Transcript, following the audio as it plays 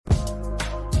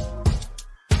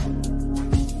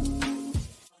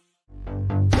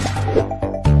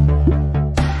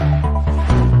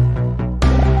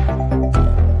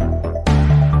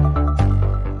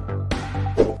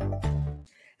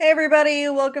everybody.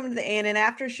 Welcome to the ANN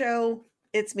After Show.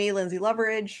 It's me, Lindsay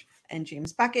Loveridge, and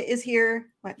James Beckett is here,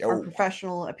 our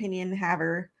professional opinion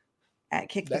haver at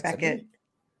Kick the Beckett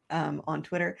on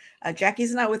Twitter.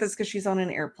 Jackie's not with us because she's on an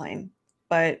airplane,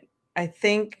 but I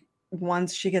think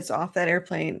once she gets off that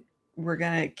airplane, we're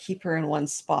going to keep her in one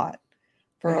spot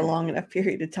for a long enough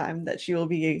period of time that she will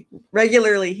be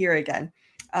regularly here again.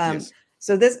 Yes.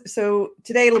 So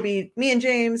today it'll be me and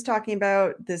James talking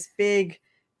about this big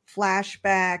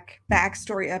flashback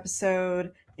backstory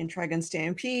episode in Trigun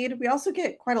Stampede. We also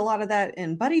get quite a lot of that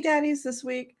in Buddy Daddies this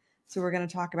week, so we're going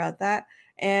to talk about that.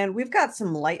 And we've got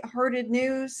some lighthearted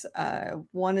news.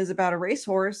 One is about a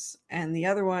racehorse, and the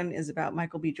other one is about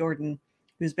Michael B. Jordan,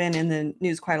 who's been in the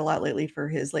news quite a lot lately for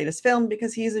his latest film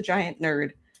because he's a giant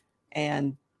nerd,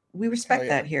 and we respect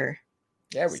that here.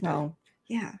 Yeah, we do.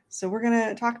 Yeah, so we're going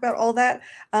to talk about all that.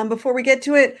 Before we get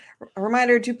to it, a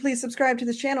reminder to please subscribe to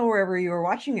this channel wherever you are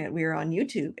watching it. We are on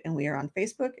YouTube, and we are on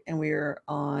Facebook, and we are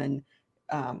on,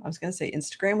 I was going to say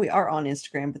Instagram. We are on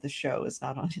Instagram, but the show is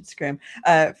not on Instagram.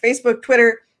 Facebook,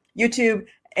 Twitter, YouTube,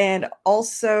 and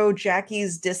also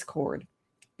Jackie's Discord,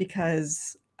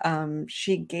 because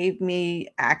she gave me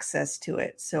access to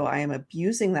it. So I am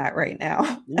abusing that right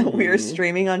now. We are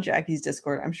streaming on Jackie's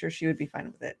Discord. I'm sure she would be fine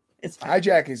with it. It's fine. Hi,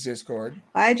 Jackie's Discord.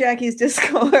 Hi, Jackie's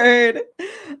Discord.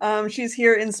 She's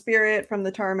here in spirit from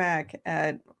the tarmac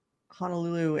at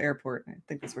Honolulu Airport. I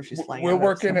think that's where she's flying. We'll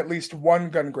work in at least one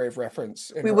Gungrave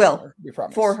reference. We will. Honor, we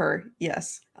promise. For her,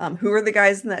 yes. Who are the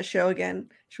guys in that show again?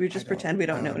 Should we just pretend we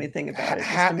don't know anything about it?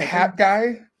 Hat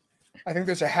guy? I think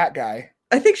there's a hat guy.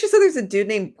 I think she said there's a dude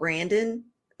named Brandon.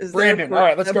 Brandon. All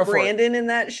right, let's go for Brandon in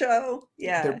that show.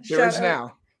 Yeah. There is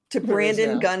now. To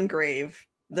Brandon Gungrave.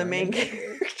 The main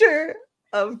character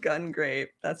of Gungrave.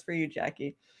 That's for you,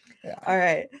 Jackie. Yeah. All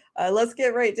right. Let's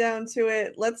get right down to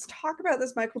it. Let's talk about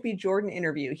this Michael B. Jordan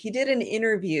interview. He did an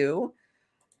interview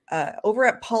over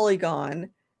at Polygon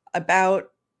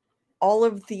about all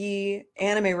of the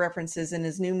anime references in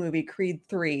his new movie Creed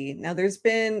 3. Now there's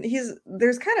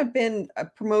kind of been a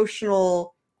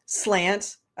promotional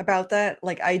slant about that.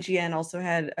 Like IGN also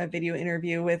had a video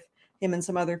interview with him and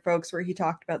some other folks where he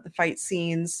talked about the fight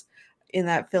scenes in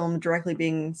that film directly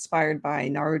being inspired by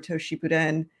Naruto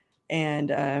Shippuden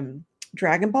and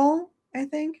Dragon Ball, I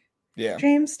think. Yeah.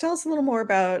 James, tell us a little more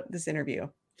about this interview.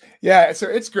 Yeah, so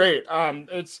it's great. And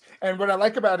what I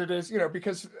like about it is,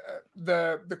 because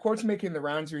the quotes making the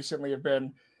rounds recently have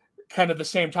been kind of the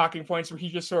same talking points where he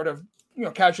just sort of,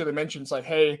 casually mentions like,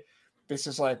 hey, this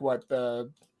is like what the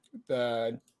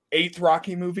eighth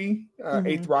Rocky movie,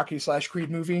 eighth Rocky / Creed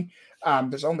movie.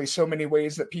 There's only so many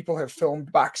ways that people have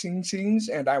filmed boxing scenes,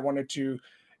 and I wanted to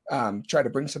try to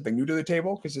bring something new to the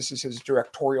table because this is his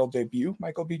directorial debut,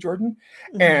 Michael B. Jordan,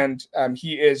 and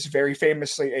he is very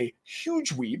famously a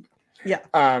huge weeb. Yeah.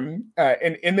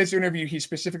 And in this interview, he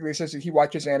specifically says that he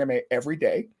watches anime every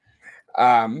day,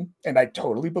 and I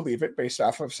totally believe it based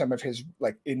off of some of his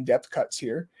like in-depth cuts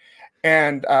here.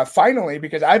 And finally,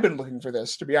 because I've been looking for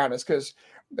this, to be honest, because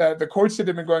the quotes that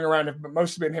have been going around have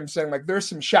mostly been him saying like there's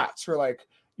some shots where like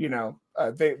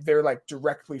they're like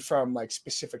directly from like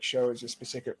specific shows or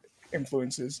specific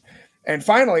influences. And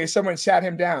finally, someone sat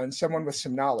him down, someone with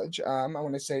some knowledge. I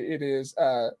want to say it is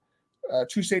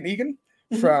To St. Egan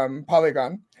from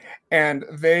Polygon, and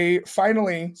they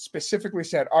finally specifically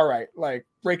said, all right, like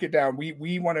break it down.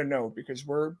 We want to know because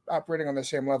we're operating on the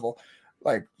same level.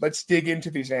 Like, let's dig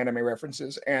into these anime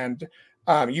references. And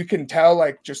you can tell,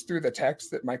 like, just through the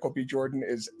text that Michael B. Jordan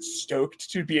is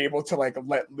stoked to be able to, like,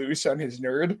 let loose on his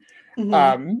nerd.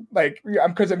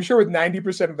 Because I'm sure with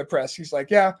 90% of the press, he's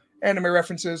like, yeah, anime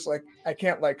references, like, I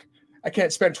can't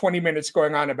spend 20 minutes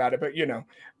going on about it,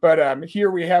 but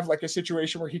here we have, like, a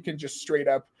situation where he can just straight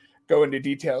up go into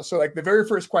detail. So, like, the very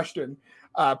first question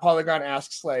Polygon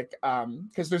asks, like,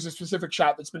 because there's a specific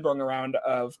shot that's been going around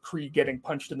of Creed getting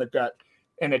punched in the gut,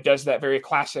 and it does that very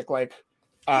classic, like,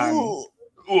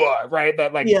 right,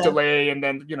 that like delay, and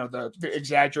then the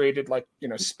exaggerated like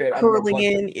spit curling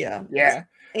in, yeah.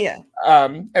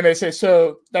 And they say,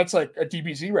 so that's like a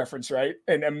DBZ reference, right?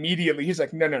 And immediately he's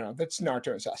like, no, that's Naruto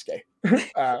and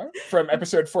Sasuke from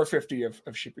episode 450 of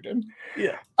Shippuden.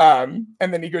 Yeah. And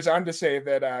then he goes on to say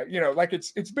that like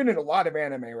it's been in a lot of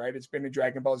anime, right? It's been in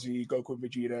Dragon Ball Z, Goku,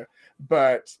 Vegeta,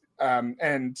 but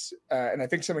and I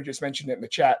think someone just mentioned it in the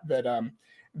chat that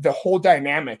the whole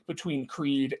dynamic between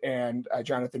Creed and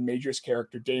Jonathan Majors'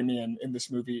 character Damien in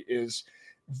this movie is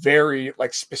very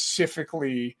like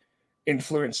specifically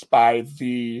influenced by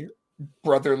the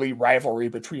brotherly rivalry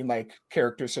between like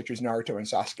characters such as Naruto and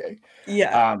Sasuke.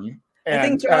 Yeah. I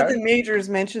think Jonathan Majors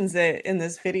mentions it in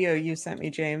this video you sent me,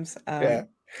 James.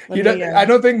 I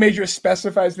don't think Major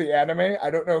specifies the anime. I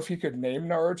don't know if he could name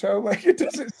Naruto. Like, it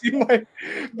doesn't seem like,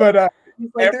 but he's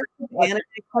like, there's an anime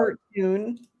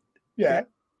cartoon. Yeah.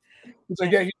 It's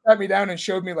like, yeah, he sat me down and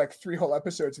showed me like 3 whole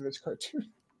episodes of this cartoon.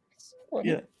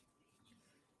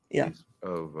 Yeah.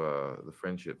 Of the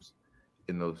friendships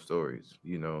in those stories,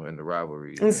 you know, and the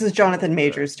rivalries. This is Jonathan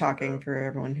Majors talking for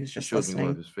everyone who's just listening. Me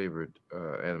one of his favorite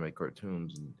anime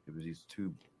cartoons, and it was these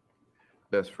 2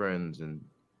 best friends, and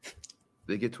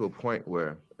they get to a point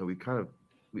where, and we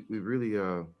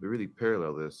really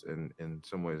parallel this in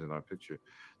some ways in our picture.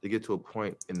 They get to a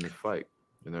point in the fight,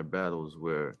 in their battles,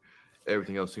 where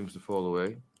everything else seems to fall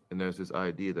away, and there's this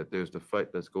idea that there's the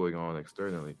fight that's going on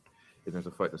externally, and there's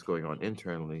a fight that's going on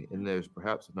internally, and there's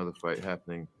perhaps another fight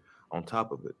happening on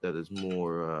top of it that is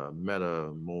more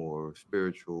meta, more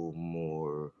spiritual,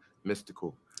 more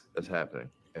mystical that's happening.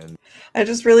 And I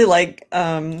just really like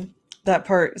that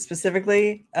part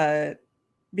specifically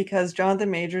because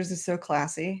Jonathan Majors is so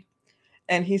classy.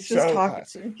 And he's just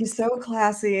talking. He's so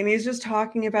classy, and he's just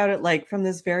talking about it like from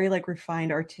this very like refined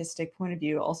artistic point of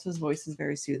view. Also, his voice is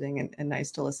very soothing and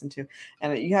nice to listen to.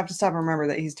 And you have to stop and remember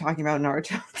that he's talking about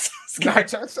Naruto and Sasuke.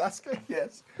 Naruto Sasuke,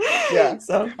 yes, yeah.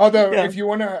 So, although if you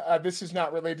want to, this is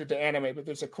not related to anime, but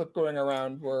there's a clip going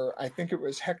around where I think it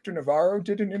was Hector Navarro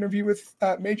did an interview with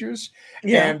Majors,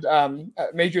 and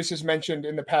Majors has mentioned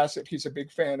in the past that he's a big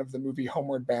fan of the movie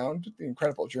Homeward Bound: The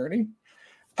Incredible Journey.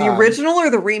 The original or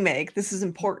the remake? This is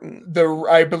important.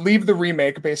 I believe the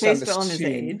remake based on his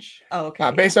age. Oh, okay.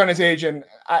 Based on his age, and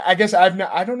I guess I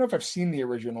don't know if I've seen the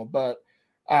original, but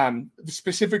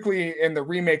specifically in the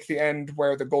remake, the end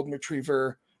where the golden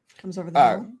retriever comes over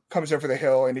the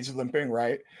hill and he's limping,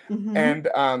 right? Mm-hmm.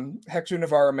 And Hector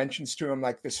Navarro mentions to him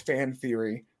like this fan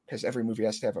theory, because every movie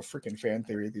has to have a freaking fan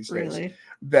theory these days.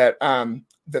 That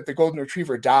that the golden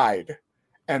retriever died,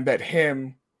 and that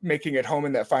him making it home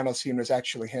in that final scene was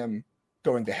actually him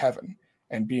going to heaven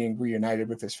and being reunited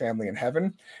with his family in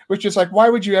heaven, which is like, why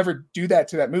would you ever do that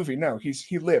to that movie? No,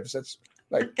 he lives. That's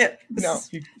like,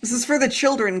 this is for the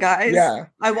children, guys. Yeah.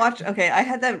 I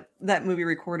had that movie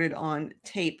recorded on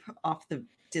tape off the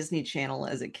Disney Channel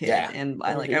as a kid. Yeah. And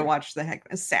I watched the heck.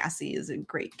 Sassy is a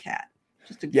great cat.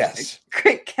 Just a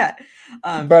great cat.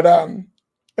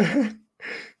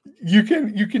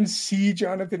 You can see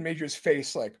Jonathan Majors'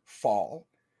 face like fall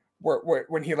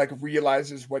when he like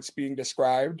realizes what's being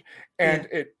described, and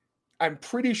I'm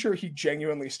pretty sure he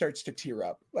genuinely starts to tear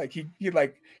up. Like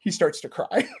he starts to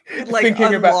cry. Like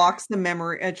unlocks the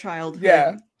memory of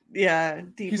childhood. Yeah.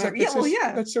 He's like,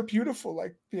 that's so beautiful.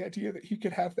 Like the idea that he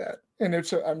could have that, and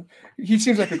it's he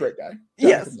seems like a great guy.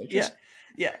 Yeah,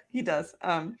 he does.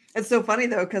 It's so funny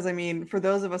though, because I mean, for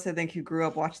those of us I think who grew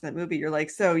up watching that movie, you're like,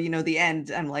 so you know the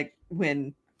end. I'm like,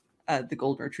 when the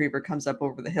golden retriever comes up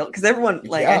over the hill, because everyone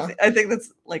like I think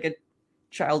that's like a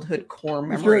childhood core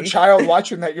memory. If you're a child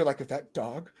watching that, you're like, if that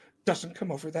dog doesn't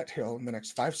come over that hill in the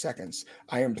next 5 seconds,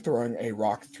 I am throwing a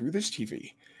rock through this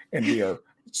TV, and we are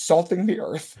salting the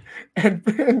earth. And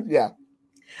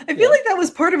I feel like that was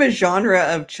part of a genre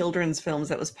of children's films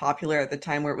that was popular at the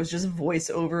time, where it was just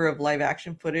voiceover of live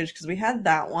action footage. Because we had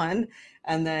that one,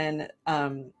 and then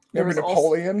there was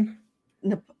Napoleon.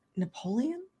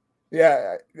 Napoleon.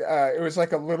 Yeah, it was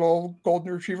like a little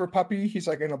golden retriever puppy. He's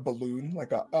like in a balloon,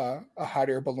 like a hot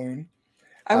air balloon.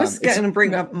 I was going to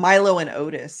bring up Milo and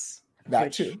Otis,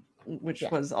 which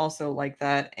was also like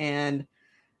that, and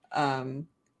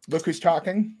Look Who's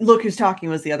Talking. Look Who's Talking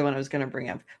was the other one I was going to bring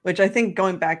up, which I think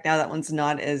going back now, that one's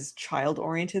not as child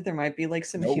oriented. There might be like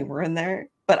some humor in there,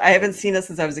 but I haven't seen it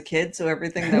since I was a kid, so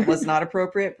everything that was not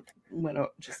appropriate went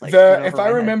just like if I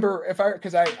remember,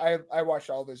 because I watched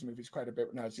all those movies quite a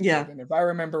bit when I was a kid, and if I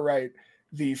remember right,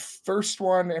 the first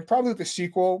one and probably the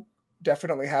sequel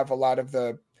definitely have a lot of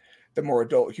the more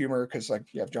adult humor, because like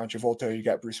you have John Travolta, you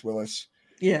got Bruce Willis,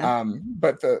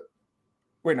 but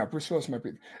Bruce Willis might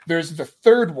be. There's the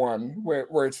third one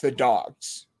where it's the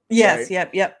dogs. Yes.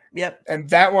 Right? Yep. And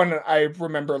that one I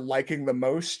remember liking the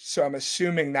most. So I'm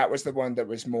assuming that was the one that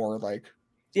was more like.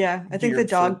 Yeah, I think the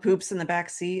dog poops in the back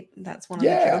seat. That's one of the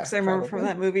jokes I remember from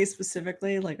that movie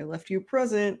specifically. Like, I left you a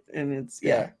present, and it's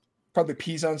probably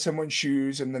pees on someone's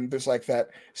shoes, and then there's like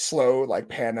that slow like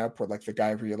pan up where like the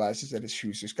guy realizes that his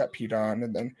shoes just got peed on,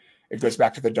 and then it goes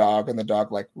back to the dog, and the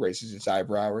dog like raises its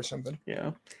eyebrow or something.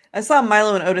 Yeah, I saw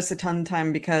Milo and Otis a ton of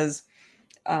time because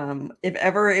if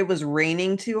ever it was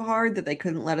raining too hard that they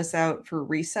couldn't let us out for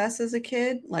recess as a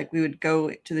kid, like we would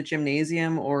go to the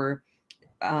gymnasium or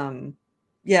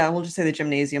we'll just say the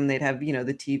gymnasium. They'd have, the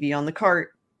TV on the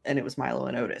cart, and it was Milo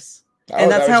and Otis. And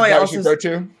that's how I also go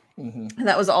to. Mm-hmm. And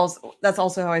that's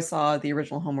also how I saw the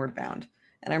original Homeward Bound.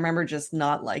 And I remember just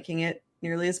not liking it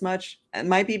nearly as much. It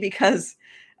might be because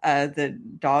the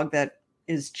dog that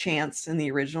is Chance in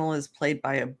the original is played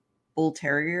by a bull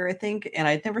terrier, I think, and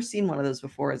I'd never seen one of those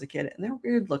before as a kid, and they're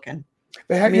weird looking.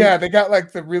 They had, I mean, they got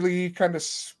like the really kind of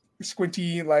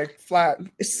squinty, like flat,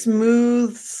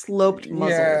 smooth, sloped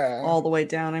muzzle all the way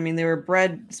down. I mean, they were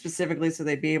bred specifically so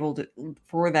they'd be able to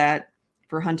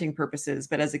for hunting purposes.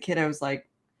 But as a kid, I was like,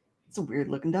 it's a weird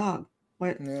looking dog.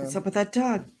 What's up with that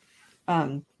dog?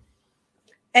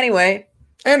 Anyway,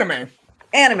 anime.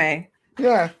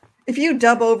 Yeah. If you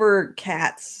dub over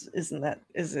cats, is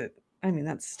it? I mean,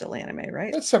 that's still anime,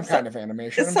 right? It's some kind of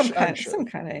animation. It's some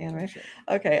kind of anime. Sure.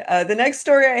 Okay. The next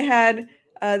story I had,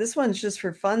 this one's just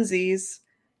for funsies.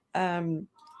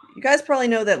 You guys probably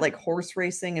know that like horse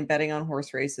racing and betting on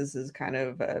horse races is kind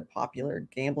of a popular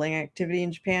gambling activity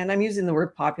in Japan. I'm using the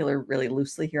word popular really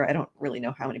loosely here. I don't really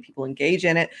know how many people engage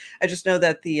in it. I just know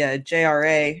that the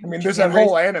JRA. I mean, there's that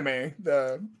whole anime.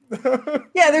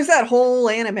 Yeah, there's that whole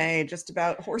anime just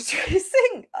about horse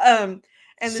racing. And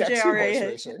the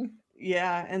JRA.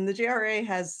 Yeah, and the JRA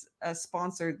has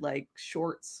sponsored like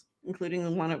shorts, including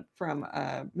the one from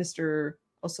Mr.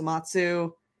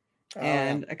 Osamatsu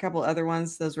and a couple other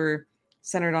ones. Those were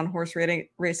centered on horse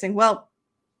racing. Well,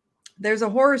 there's a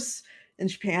horse in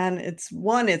Japan. It's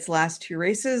won its last 2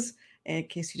 races. In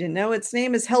case you didn't know, its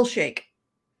name is Hellshake.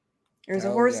 There's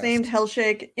a horse named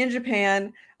Hellshake in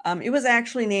Japan. It was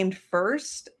actually named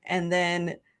first, and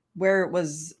then where it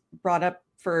was brought up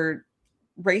for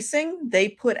racing, they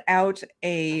put out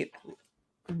a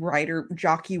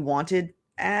jockey wanted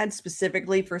ad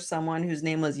specifically for someone whose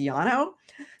name was Yano.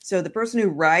 So the person who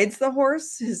rides the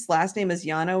horse, his last name is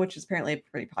Yano, which is apparently a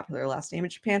pretty popular last name in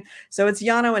Japan. So it's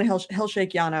Yano and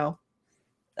Hellshake Yano.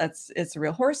 It's a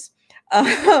real horse.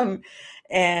 And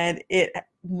it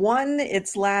won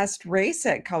its last race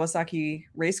at Kawasaki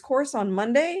Racecourse on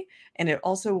Monday, and it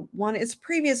also won its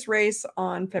previous race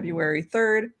on February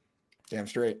 3rd. Damn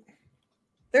straight.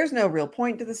 There's no real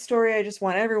point to the story. I just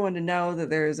want everyone to know that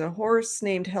there is a horse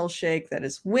named Hellshake that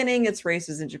is winning its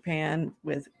races in Japan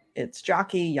with its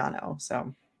jockey Yano.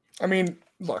 So, I mean,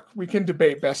 look, we can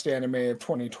debate best anime of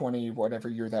 2020, whatever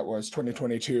year that was,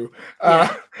 2022,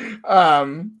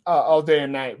 all day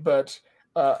and night. But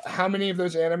how many of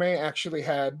those anime actually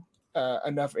had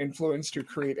enough influence to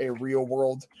create a real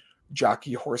world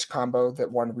jockey horse combo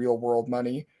that won real world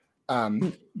money?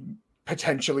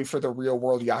 Potentially for the real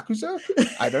world Yakuza?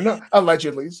 I don't know.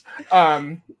 Allegedly.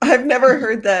 I've never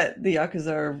heard that the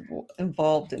Yakuza are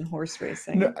involved in horse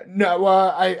racing. No,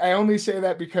 I only say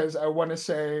that because I want to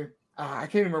say, I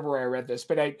can't remember where I read this,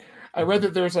 but I read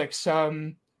that there's like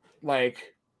some,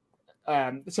 like,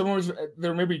 someone was, they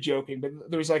were maybe joking, but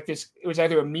there was like this, it was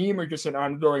either a meme or just an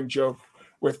ongoing joke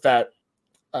with that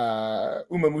Uma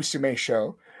Musume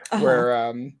show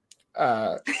where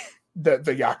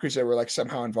the Yakuza were like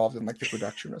somehow involved in like the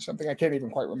production or something. I can't even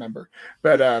quite remember.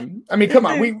 But I mean, come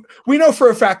on, we know for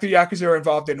a fact the Yakuza are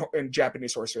involved in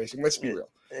Japanese horse racing. Let's be real.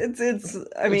 It's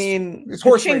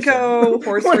horse Pachinko,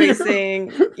 horse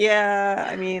racing. Yeah,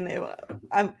 I mean,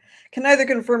 I can neither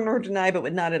confirm nor deny, but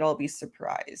would not at all be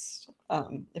surprised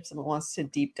if someone wants to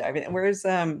deep dive in. Where's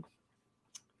oh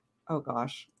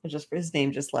gosh, his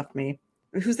name just left me.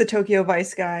 Who's the Tokyo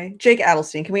Vice guy? Jake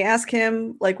Adelstein. Can we ask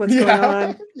him like what's going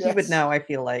on? Yes. He would know, I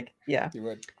feel like. Yeah. He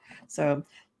would. So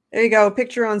there you go.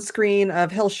 Picture on screen of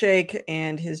Hellshake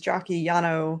and his jockey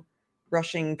Yano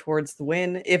rushing towards the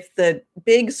win. If the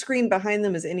big screen behind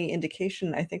them is any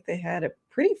indication, I think they had a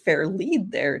pretty fair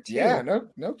lead there too. Yeah,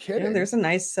 no kidding. You know, there's a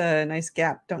nice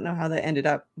gap. Don't know how that ended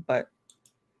up, but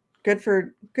good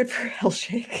for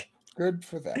Hellshake. Good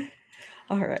for them.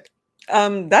 All right.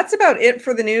 That's about it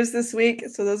for the news this week.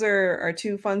 So those are our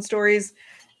 2 fun stories.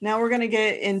 Now we're going to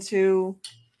get into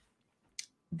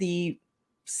the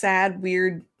sad,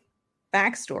 weird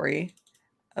backstory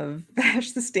of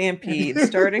Vash the Stampede,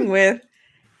 starting with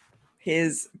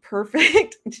his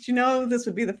perfect. Did you know this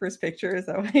would be the first picture? Is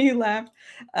that why you laughed?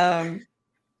 Our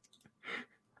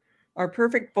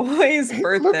perfect boy's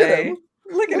birthday.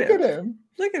 Look at him.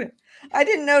 Look at him. I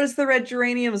didn't notice the red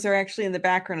geraniums are actually in the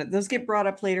background. Those get brought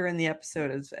up later in the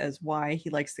episode as why he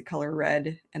likes the color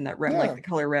red and that Rem liked the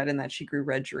color red and that she grew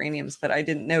red geraniums. But I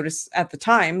didn't notice at the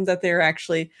time that they're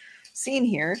actually seen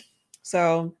here.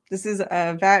 So this is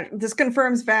this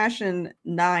confirms Vash and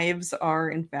Knives are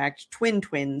in fact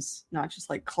twins, not just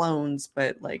like clones,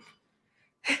 but like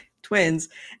twins.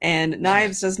 And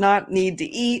Knives does not need to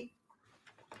eat.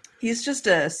 He's just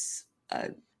a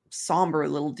somber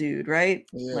little dude, right?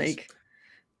 Yes. Like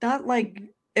not like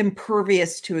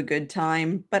impervious to a good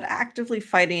time, but actively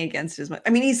fighting against his. I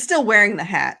mean, he's still wearing the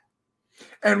hat.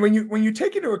 And when you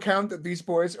take into account that these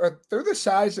boys they're the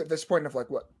size at this point of like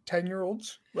what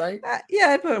 10-year-olds, right? Yeah,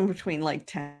 I'd put them between like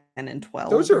 10 and 12.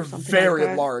 Those are something very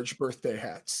like that. large birthday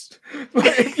hats.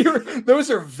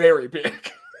 Those are very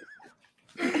big.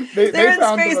 They're in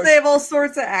space. They have all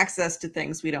sorts of access to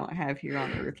things we don't have here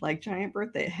on Earth, like giant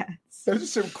birthday hats. Those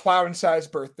are some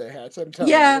clown-sized birthday hats. I'm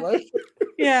telling you. Like,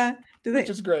 yeah.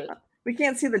 Which is great. We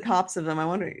can't see the tops of them. I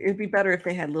wonder. It'd be better if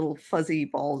they had little fuzzy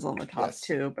balls on the top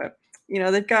too. But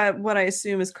they've got what I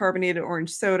assume is carbonated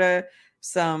orange soda,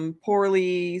 some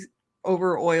poorly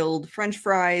over-oiled French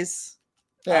fries.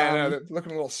 Yeah, I know, they're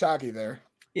looking a little soggy there.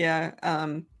 Yeah.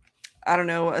 I don't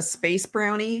know, a space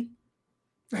brownie.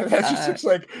 That just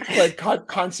looks like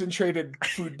concentrated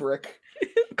food brick.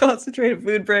 Concentrated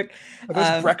food brick. Are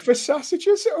those breakfast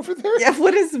sausages over there? Yeah,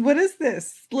 what is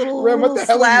this? Little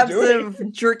slabs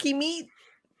of jerky meat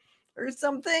or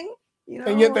something?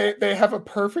 And yet they have a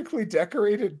perfectly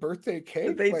decorated birthday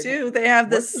cake. They do. They have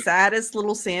the saddest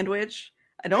little sandwich.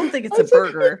 I don't think it's a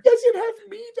burger. It doesn't have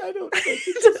meat. I don't think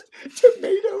it's just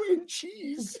tomato and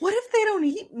cheese. What if they don't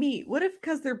eat meat? What if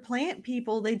because they're plant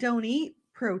people, they don't eat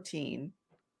protein?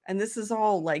 And this is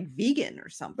all like vegan or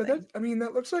something. But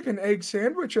that looks like an egg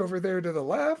sandwich over there to the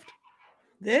left.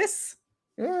 This?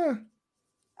 Yeah.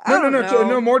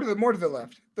 No, more to the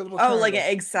left. The little triangle. Like an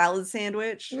egg salad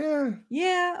sandwich? Yeah.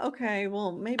 Yeah, okay.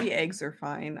 Well, maybe eggs are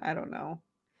fine. I don't know.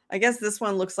 I guess this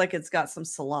one looks like it's got some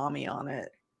salami on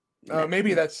it. Oh,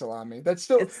 maybe that's salami. That's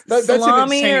still that's an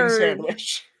insane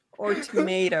sandwich. Or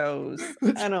tomatoes.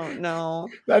 I don't know.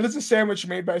 That is a sandwich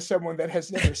made by someone that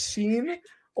has never seen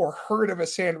or heard of a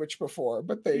sandwich before,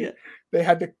 but they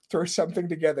had to throw something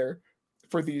together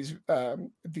for these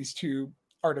two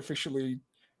not artificially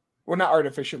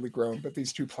grown, but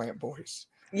these two plant boys.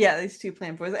 Yeah, these two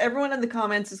plant boys. Everyone in the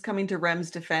comments is coming to Rem's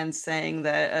defense, saying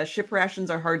that ship rations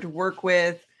are hard to work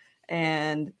with,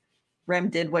 and Rem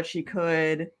did what she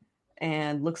could,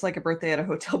 and looks like a birthday at a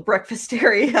hotel breakfast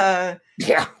area.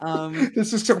 Yeah,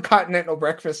 this is some continental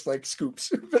breakfast like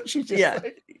scoops that she just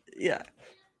yeah.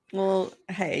 Well,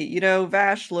 hey,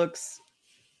 Vash looks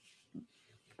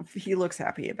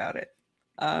happy about it.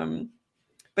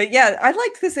 But yeah, I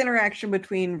liked this interaction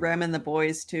between Rem and the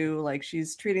boys too. Like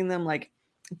she's treating them like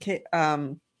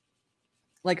her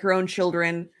own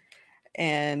children,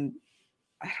 and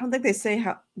I don't think they say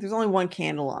how. There's only one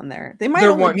candle on there. They might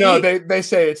they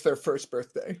say it's their first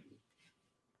birthday.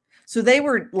 So they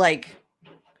were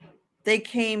they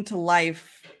came to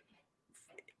life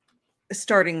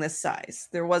starting this size.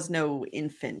 There was no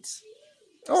infant.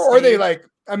 Or are they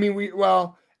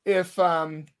if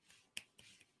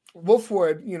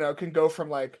Wolfwood, can go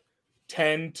from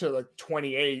 10 to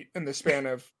 28 in the span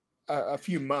of a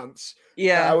few months.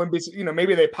 Yeah. I wouldn't be,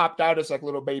 maybe they popped out as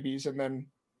little babies, and then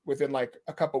within a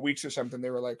couple weeks or something, they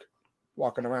were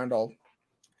walking around all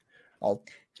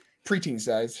preteen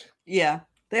size. Yeah.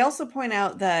 They also point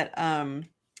out that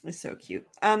it's so cute.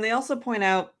 They also point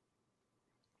out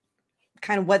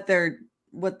kind of what their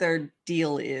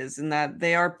deal is, and that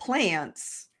they are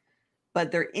plants,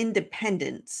 but they're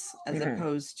independents as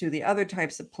opposed to the other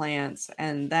types of plants.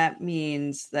 And that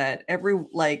means that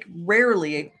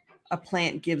rarely a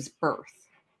plant gives birth.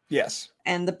 Yes.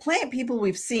 And the plant people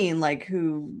we've seen,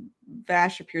 who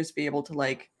Vash appears to be able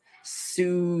to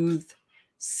soothe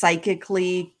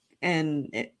psychically,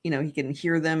 and he can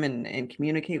hear them and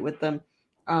communicate with them.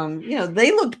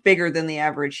 They looked bigger than the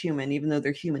average human, even though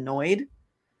they're humanoid.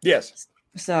 Yes.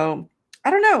 So I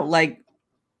don't know,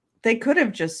 they could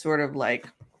have just sort of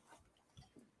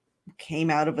came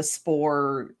out of a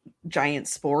giant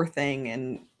spore thing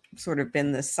and sort of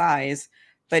been this size.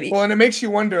 But and it makes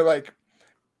you wonder,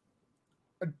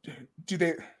 do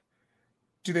they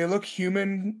look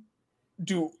human?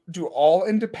 Do all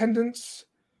independents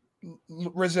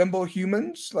resemble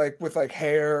humans, with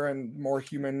hair and more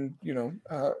human,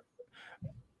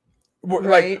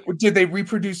 right. Did they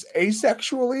reproduce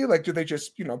asexually? Do they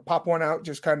just, pop one out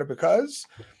just kind of because?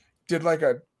 Did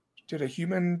a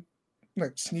human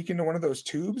sneak into one of those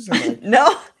tubes? And,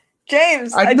 no,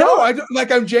 James.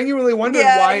 I'm genuinely wondering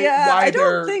why I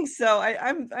don't think so.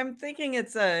 I'm thinking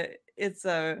it's a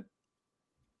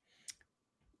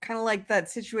kind of like that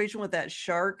situation with that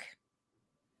shark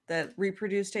that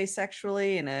reproduced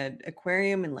asexually in an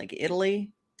aquarium in Italy.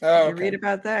 Did you read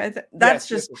about that?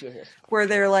 That's yes. Where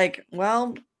they're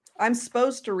well, I'm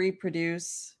supposed to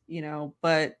reproduce,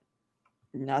 but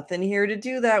nothing here to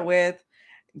do that with.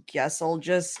 Guess I'll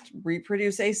just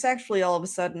reproduce asexually all of a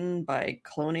sudden by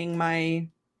cloning my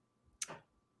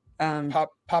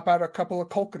pop out a couple of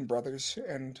Culkin brothers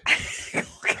and they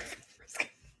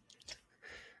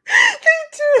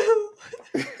do.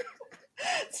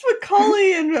 It's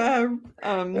Macaulay and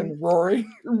And Rory.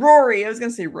 Rory. I was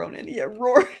gonna say Ronan. Yeah,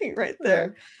 Rory right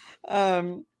there.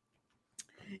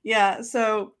 Yeah,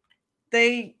 so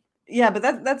but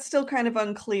that's still kind of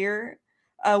unclear.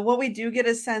 What we do get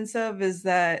a sense of is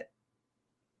that,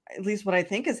 at least what I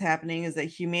think is happening, is that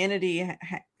humanity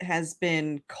has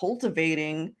been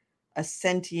cultivating a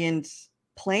sentient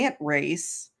plant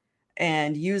race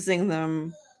and using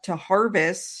them to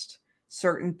harvest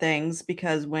certain things,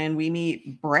 because when we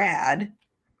meet Brad,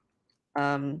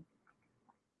 I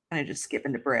just skip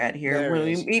into Brad here. There when it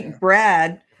we is, meet yeah.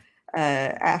 Brad,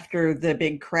 after the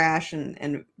big crash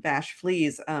and Vash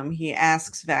flees, he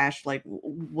asks Vash, like,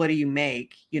 what do you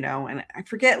make? You know, and I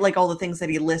forget like all the things that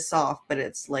he lists off, but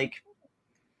it's like,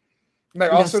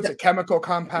 Like all sorts of chemical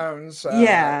compounds. Things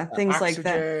oxygen, like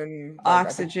that. like,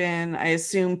 Oxygen. I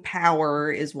assume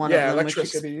power is one of them.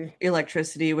 Electricity.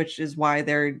 Electricity, which is why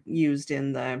they're used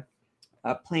in the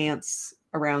plants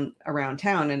around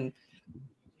town, and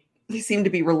they seem to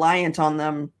be reliant on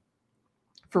them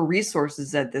for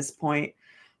resources at this point.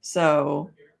 So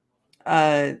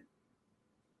I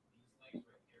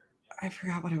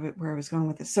forgot where I was going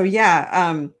with this. So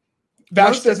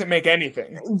Vash doesn't make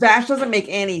anything. Vash doesn't make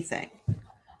anything.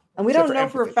 And we don't know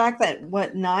for a fact that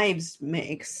what Knives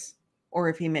makes, or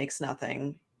if he makes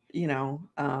nothing, you know.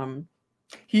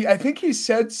 I think he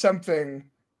said something.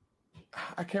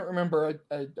 I can't remember.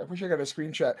 I wish I got a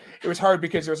screenshot. It was hard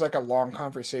because it was like a long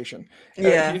conversation.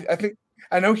 Yeah.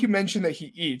 I know he mentioned that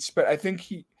he eats, but I think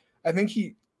he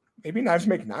maybe Knives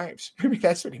make knives. Maybe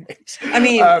that's what he makes. I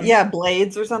mean,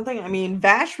 blades or something. I mean,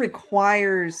 Vash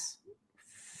requires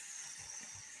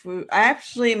food. I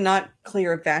actually am not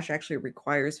clear if Vash actually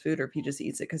requires food or if he just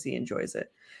eats it because he enjoys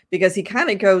it. Because he kind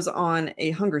of goes on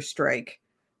a hunger strike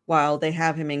while they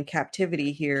have him in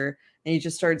captivity here, and he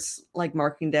just starts like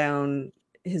marking down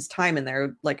his time in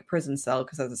there like a prison cell,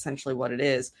 because that's essentially what it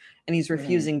is. And he's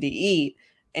refusing to eat,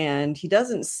 and he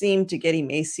doesn't seem to get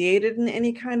emaciated in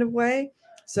any kind of way.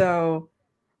 So,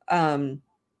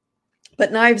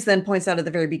 but Knives then points out at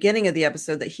the very beginning of the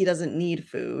episode that he doesn't need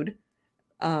food,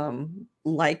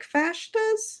 like Vash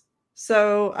does.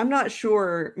 So I'm not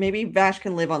sure. Maybe Vash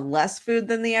can live on less food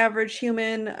than the average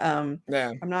human. I'm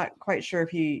not quite sure if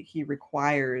he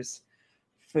requires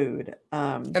food.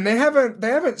 And they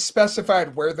haven't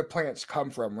specified where the plants come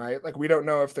from, right? Like we don't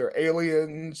know if they're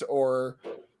aliens or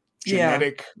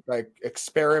genetic like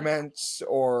experiments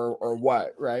or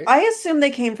what, right? I assume they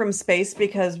came from space,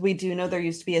 because we do know there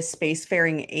used to be a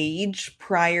spacefaring age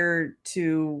prior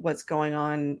to what's going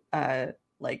on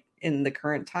like in the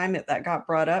current time that got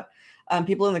brought up.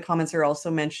 People in the comments are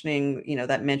also mentioning,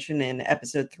 that mention in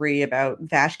episode 3 about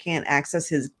Vash can't access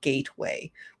his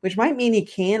gateway, which might mean he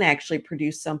can actually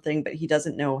produce something, but he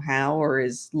doesn't know how, or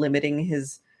is limiting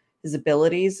his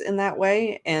abilities in that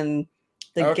way. And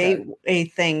the gateway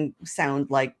thing sound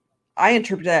like, I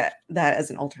interpret that as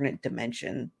an alternate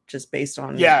dimension, just based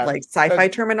on like sci-fi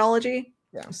terminology.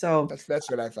 Yeah. So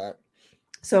that's what I thought.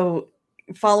 So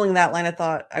following that line of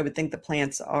thought, I would think the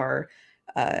plants are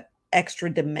extra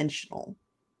dimensional.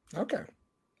 Okay.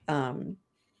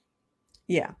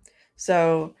 Yeah.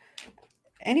 So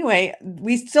anyway,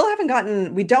 we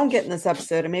don't get in this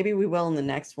episode, and maybe we will in the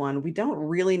next one. We don't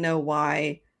really know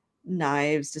why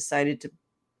Knives decided to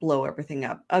blow everything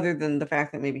up, other than the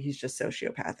fact that maybe he's just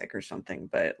sociopathic or something,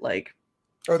 but like,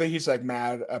 or that he's like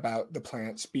mad about the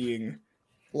plants being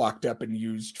locked up and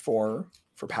used for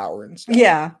power and stuff.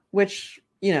 Yeah, which,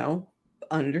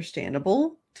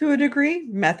 understandable to a degree.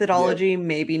 Methodology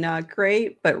maybe not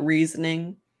great, but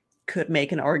reasoning could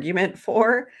make an argument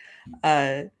for,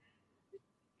 because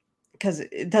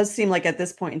it does seem like at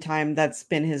this point in time that's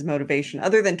been his motivation,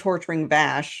 other than torturing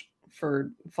Vash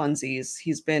for funsies.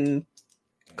 He's been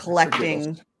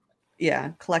collecting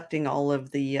all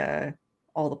of the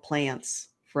plants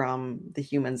from the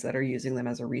humans that are using them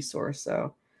as a resource.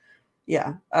 So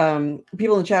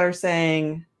people in the chat are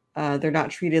saying they're not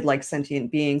treated like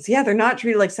sentient beings. Yeah, they're not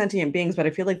treated like sentient beings, but I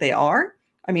feel like they are.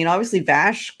 I mean, obviously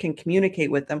Vash can communicate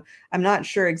with them. I'm not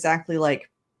sure exactly, like,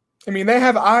 I mean, they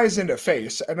have eyes and a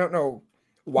face. I don't know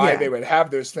why they would have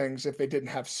those things if they didn't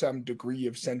have some degree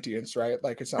of sentience, right?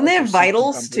 Like it's not. And like they have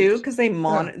vitals too, because they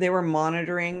were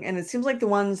monitoring, and it seems like the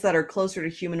ones that are closer to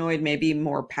humanoid may be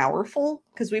more powerful,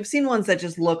 because we've seen ones that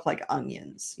just look like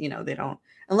onions. They don't,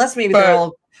 unless maybe they're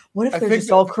all. What if they're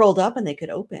just all curled up and they could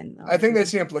open? I think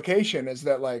that's the implication, is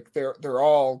that like they're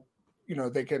all,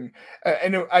 they can.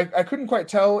 And I couldn't quite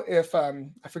tell if I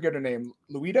forget her name,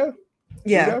 Luida.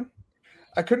 Yeah. Luida?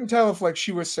 I couldn't tell if like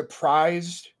she was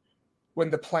surprised when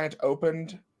the plant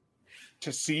opened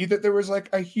to see that there was like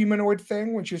a humanoid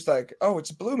thing, when she was like, oh,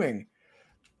 it's blooming.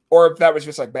 or if that was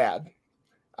just like bad.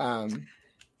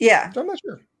 Yeah. So I'm not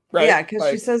sure. Right? Yeah, because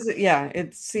she Like, says that,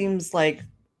 it seems like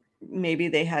maybe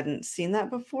they hadn't seen that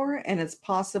before, and it's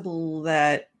possible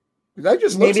that that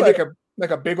just looks maybe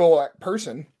like a big old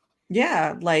person.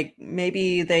 yeah, like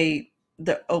maybe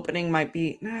the opening might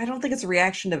be. No, I don't think it's a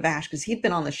reaction to Vash because he'd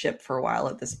been on the ship for a while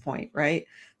at this point, right?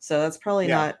 So that's probably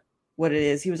Yeah. not what it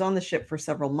is. He was on the ship for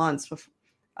several months before,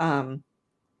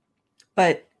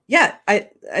 but yeah, I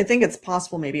think it's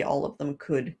possible maybe all of them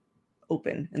could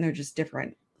open, and they're just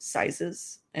different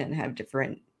sizes and have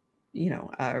different,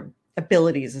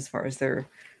 abilities as far as their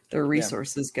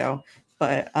resources go.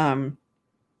 But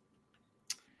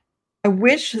I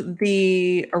wish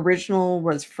the original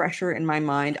was fresher in my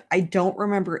mind. I don't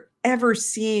remember ever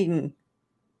seeing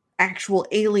actual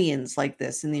aliens like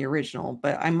this in the original,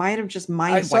 but I might have just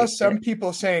I saw some it.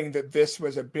 people saying that this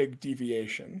was a big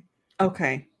deviation.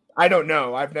 Okay. I don't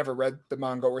know. I've never read the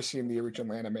manga or seen the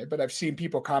original anime, but I've seen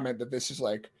people comment that this is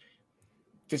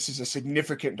a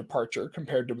significant departure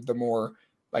compared to the more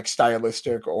like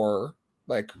stylistic or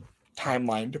like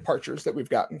timeline departures that we've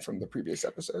gotten from the previous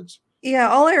episodes. Yeah,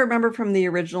 all I remember from the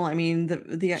original, I mean,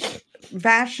 the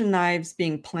Vash and Knives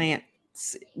being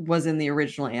plants was in the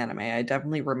original anime. I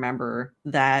definitely remember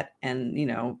that, and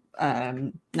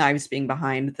Knives being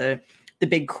behind the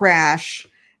big crash,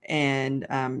 and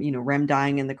Rem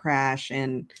dying in the crash,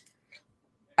 and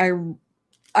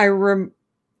I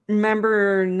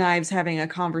remember Knives having a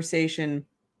conversation,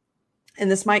 and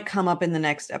this might come up in the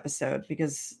next episode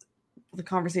because the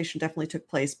conversation definitely took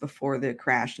place before the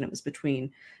crash, and it was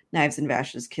between Knives and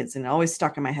Vash's kids, and it always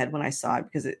stuck in my head when I saw it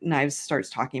because Knives starts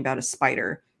talking about a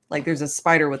spider, like there's a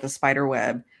spider with a spider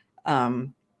web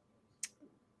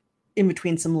in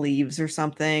between some leaves or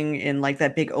something in like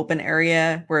that big open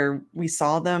area where we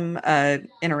saw them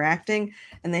interacting,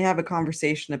 and they have a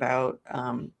conversation about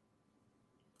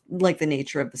like the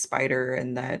nature of the spider,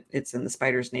 and that it's in the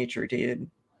spider's nature to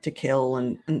kill,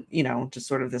 and just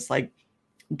sort of this like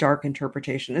dark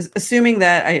interpretation, assuming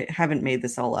that I haven't made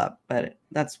this all up, but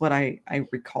that's what I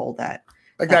recall that.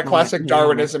 Like that classic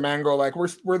Darwinism angle, like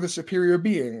we're the superior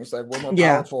beings, like we're more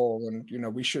powerful, and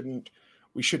we shouldn't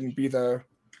be the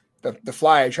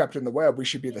fly trapped in the web. We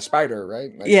should be the spider,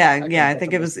 right? Like, I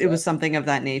think it was something of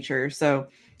that nature. So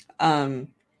I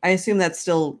assume that's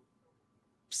still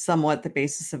somewhat the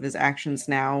basis of his actions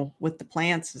now with the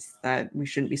plants, is that we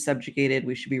shouldn't be subjugated,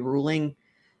 we should be ruling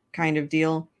kind of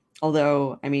deal.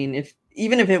 Although, I mean,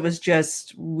 even if it was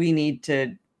just we need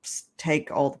to take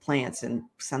all the plants and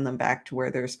send them back to where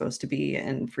they're supposed to be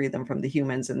and free them from the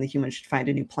humans, and the humans should find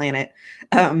a new planet.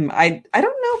 I don't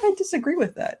know if I disagree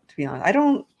with that, to be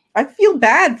honest. I feel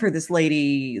bad for this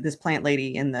plant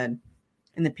lady in the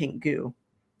pink goo.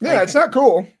 Yeah, like, it's not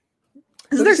cool.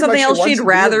 Is there something else she'd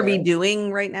rather be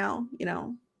doing right now,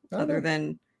 other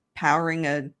than powering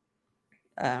a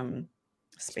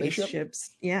spaceships?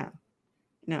 Yeah.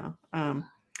 No.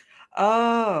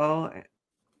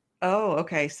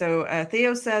 Okay. So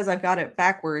Theo says I've got it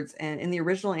backwards, and in the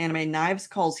original anime, Knives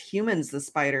calls humans the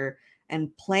spider,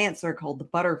 and plants are called the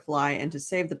butterfly. And to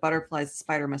save the butterflies, the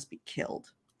spider must be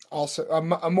killed. Also,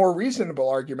 a more reasonable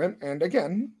argument, and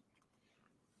again,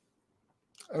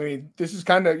 I mean, this is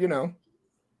kind of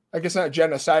I guess not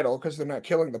genocidal because they're not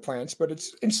killing the plants, but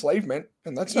it's enslavement,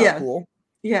 and that's not cool.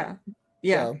 Yeah.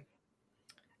 So.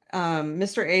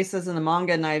 Mr. A says in the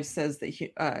manga, Knives says that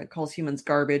he calls humans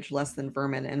garbage, less than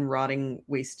vermin, and rotting,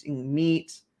 wasting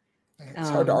meat. It's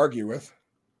hard to argue with,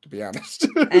 to be honest.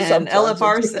 And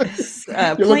LFR says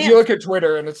you look at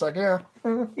Twitter and it's like,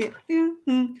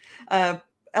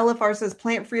 LFR says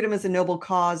plant freedom is a noble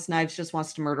cause. Knives just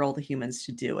wants to murder all the humans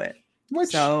to do it.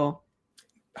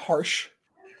 Harsh,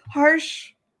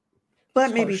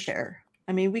 but maybe fair.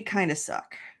 I mean, we kind of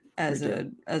suck as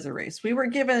a race. We were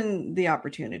given the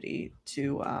opportunity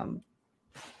to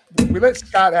we let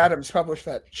Scott Adams publish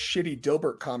that shitty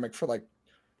Dilbert comic for like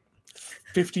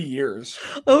 50 years.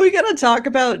 Oh, we gotta talk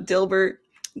about Dilbert.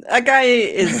 That guy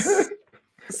is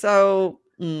so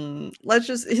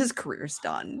his career's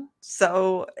done.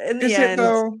 So in the end,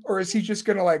 though, or is he just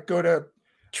gonna like go to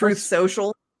Truth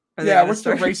Social? What's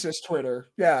the racist Twitter?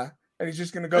 Yeah, and he's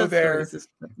just gonna go there,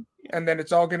 and then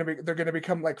it's all they're gonna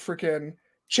become like freaking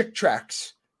Chick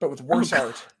Tracks, but with worse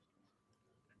art.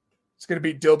 It's gonna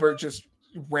be Dilbert just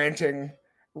ranting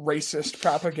racist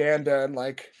propaganda and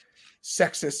like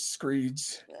sexist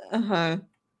screeds.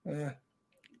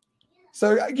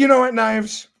 So you know what,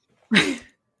 Knives?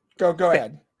 Go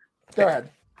ahead. Go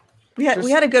ahead. We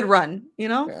had a good run,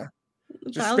 Yeah.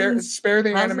 Just spare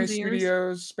the anime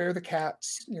studios, spare the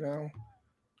cats, Yeah.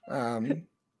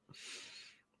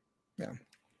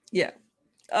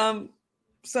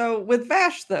 So with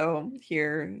Vash though,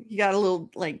 here he got a little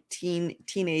like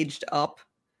teenaged up,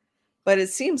 but it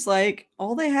seems like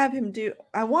all they have him do.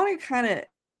 I want to kind of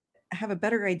have a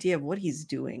better idea of what he's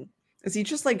doing. Is he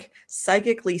just like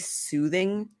psychically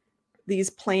soothing these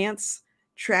plants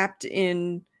trapped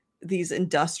in these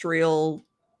industrial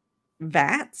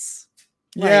vats?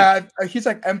 Yeah, he's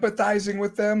like empathizing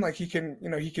with them. Like he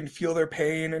can feel their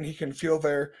pain and he can feel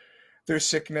their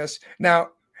sickness. Now,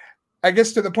 I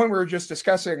guess to the point we were just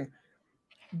discussing,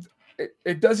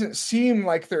 it doesn't seem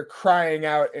like they're crying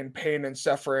out in pain and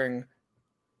suffering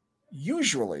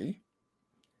usually.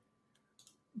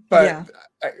 But yeah.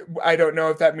 I don't know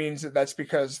if that means that that's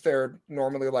because they're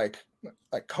normally like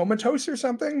comatose or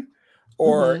something,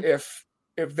 or if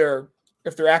they're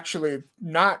actually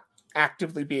not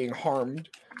actively being harmed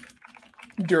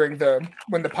during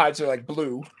when the pods are like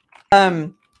blue.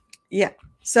 Yeah.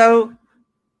 So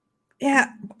yeah,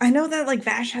 I know that like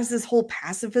Vash has this whole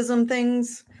pacifism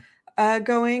things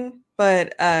going,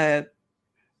 but I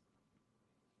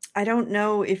don't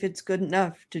know if it's good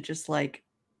enough to just like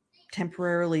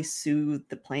temporarily soothe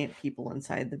the plant people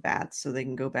inside the vats so they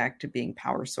can go back to being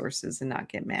power sources and not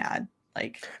get mad.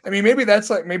 Like, I mean, maybe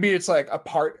it's like a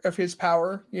part of his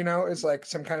power, is like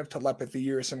some kind of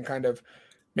telepathy or some kind of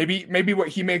maybe what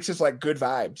he makes is like good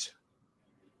vibes.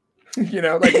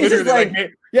 Like literally like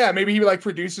maybe he like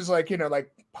produces like like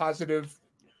positive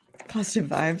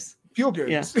vibes, feel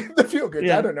goods. Yeah. The feel goods.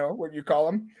 Yeah. I don't know what you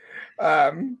call them.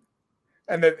 And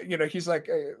then he's like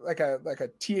a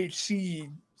THC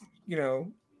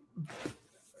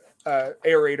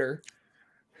aerator,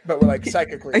 but like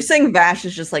psychically. Are you saying Vash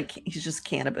is just like he's just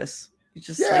cannabis? He's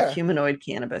just like humanoid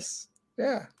cannabis.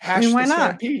 Yeah. Why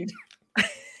not? Stampede.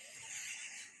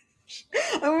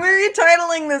 We're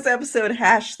titling this episode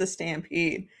 "Hash the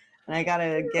Stampede," and I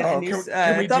gotta get a new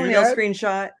thumbnail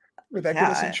screenshot. Would that get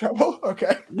us in trouble?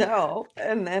 Okay. No,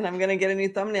 and then I'm gonna get a new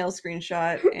thumbnail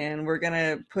screenshot, and we're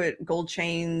gonna put gold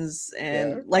chains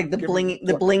and like the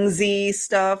blingsy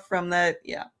stuff from that.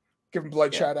 Yeah. Give him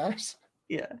bloodshot eyes.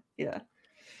 Yeah.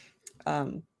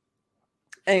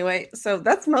 Anyway, so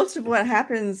that's most of what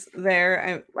happens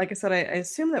there. Like I said, I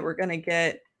assume that we're gonna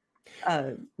get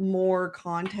more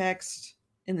context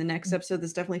in the next episode.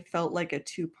 This definitely felt like a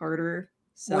two-parter.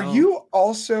 So were you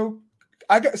also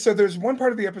so there's one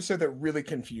part of the episode that really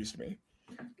confused me.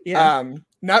 Yeah.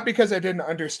 Not because I didn't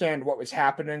understand what was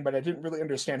happening, but I didn't really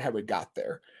understand how it got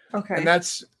there. Okay. And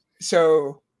that's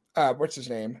so what's his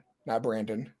name? Not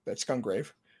Brandon, that's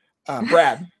Gungrave.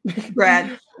 Brad.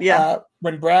 Brad. Yeah.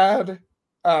 When Brad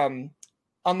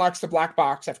unlocks the black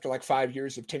box after like 5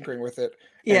 years of tinkering with it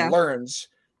and learns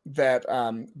that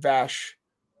Vash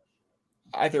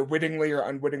either wittingly or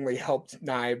unwittingly helped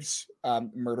Knives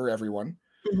murder everyone.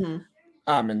 Mm-hmm.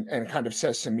 And kind of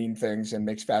says some mean things and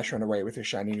makes Vash run away with his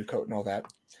shiny new coat and all that.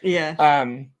 Yeah.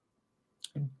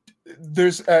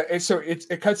 There's so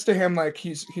it cuts to him like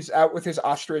he's out with his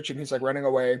ostrich and he's like running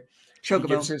away.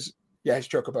 Chocobo. His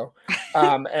chocobo.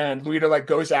 And Luida like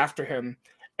goes after him.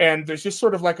 And there's just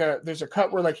sort of like there's a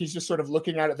cut where like he's just sort of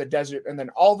looking out at the desert, and then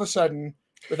all of a sudden,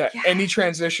 without any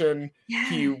transition,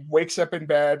 he wakes up in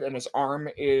bed and his arm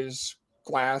is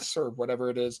glass or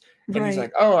whatever it is, and he's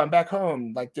like, "Oh, I'm back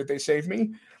home. Like, did they save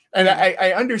me?" And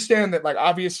I understand that like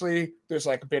obviously there's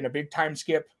like been a big time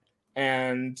skip,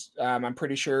 and I'm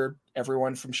pretty sure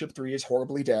everyone from Ship 3 is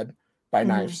horribly dead by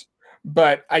Knives.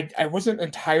 But I wasn't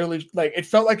entirely like, it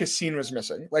felt like a scene was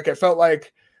missing. Like it felt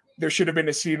like there should have been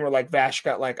a scene where like Vash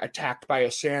got like attacked by a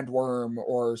sandworm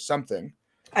or something.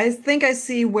 I think I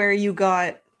see where you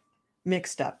got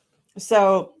mixed up.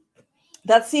 So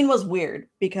that scene was weird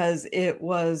because it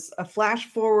was a flash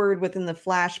forward within the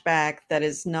flashback that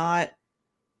is not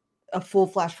a full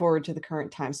flash forward to the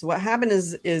current time. So what happened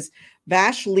is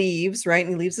Vash leaves, right?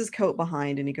 And he leaves his coat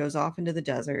behind and he goes off into the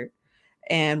desert.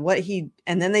 And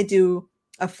then they do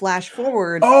a flash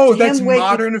forward. Oh, that's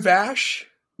modern Vash?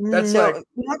 That's no,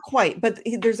 not quite. But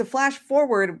there's a flash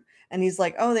forward and he's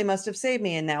like, oh, they must have saved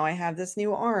me. And now I have this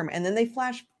new arm. And then they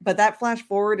flash, but that flash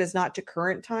forward is not to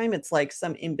current time. It's like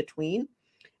some in between.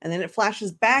 And then it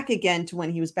flashes back again to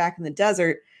when he was back in the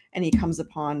desert and he comes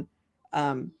upon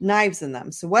Knives in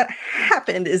them. So what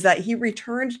happened is that he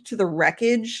returned to the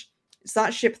wreckage. It's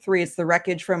not Ship 3. It's the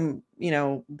wreckage from,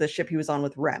 the ship he was on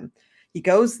with Rem. He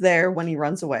goes there when he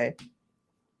runs away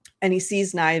and he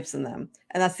sees Knives in them.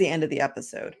 And that's the end of the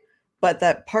episode. But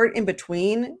that part in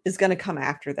between is going to come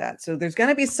after that. So there's going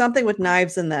to be something with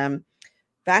Knives in them.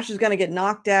 Vash is going to get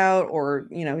knocked out or,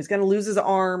 he's going to lose his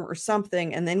arm or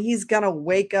something. And then he's going to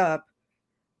wake up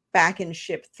back in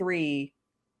Ship 3,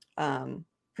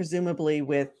 presumably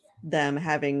with them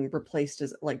having replaced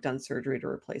his, like, done surgery to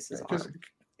replace his Because arm.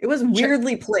 It was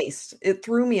weirdly placed. It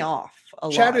threw me off a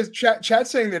lot. Chat's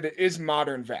saying that it is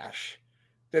modern Vash.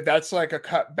 That's like a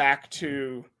cut back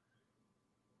to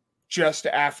just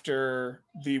after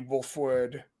the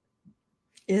Wolfwood.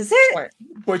 Is it? Plant,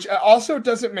 which also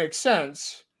doesn't make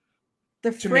sense.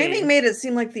 The framing made it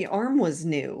seem like the arm was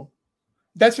new.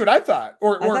 That's what I thought.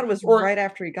 I thought it was right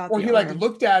after he got the arm. Or he like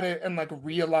looked at it and like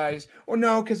realized, oh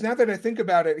no, because now that I think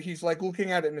about it, he's like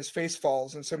looking at it and his face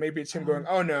falls. And so maybe it's him going,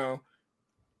 oh no,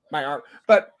 my arm.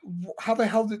 But how the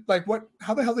hell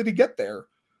did he get there?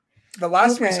 The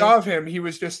last we saw of him, he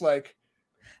was just like,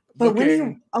 but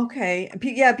looking.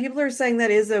 People are saying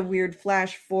that is a weird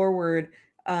flash forward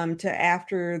to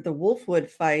after the Wolfwood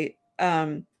fight.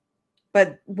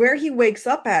 But where he wakes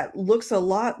up at looks a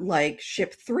lot like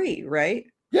Ship 3, right?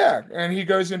 Yeah, and he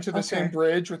goes into the same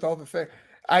bridge with all the things.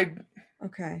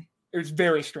 Okay. It was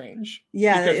very strange.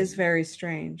 Yeah, it is very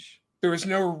strange. There was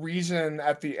no reason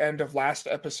at the end of last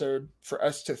episode for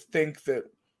us to think that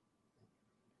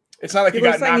it's not like he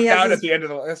got knocked out at the end of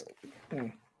the last.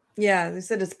 Yeah, they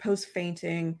said it's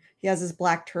post-fainting. He has his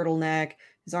black turtleneck.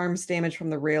 His arm's damaged from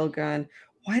the railgun.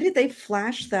 Why did they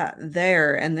flash that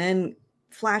there and then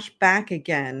flash back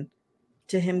again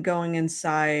to him going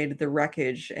inside the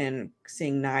wreckage and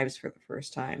seeing knives for the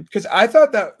first time? Because I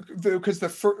thought that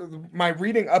my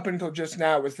reading up until just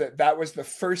now was that was the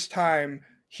first time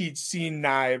he'd seen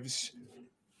knives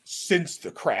since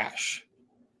the crash.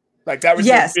 Like that was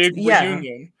a big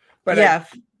reunion. But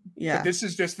but this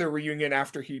is just the reunion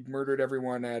after he'd murdered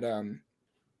everyone at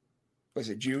was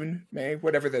it June, May,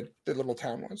 whatever the little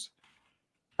town was.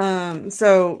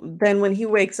 So then when he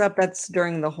wakes up, that's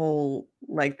during the whole,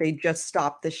 like, they just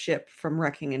stopped the ship from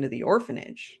wrecking into the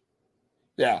orphanage.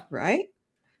 Yeah. Right?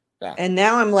 Yeah. And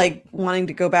now I'm like wanting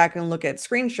to go back and look at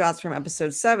screenshots from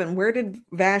episode 7. Where did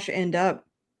Vash end up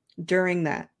during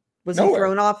that? Was he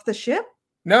thrown off the ship?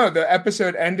 No, the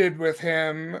episode ended with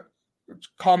him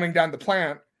calming down the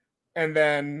plant. And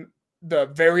then the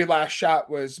very last shot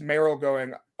was Meryl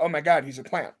going, oh my God, he's a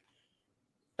plant.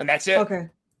 And that's it. Okay.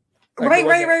 Like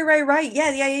right.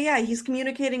 Yeah. He's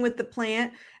communicating with the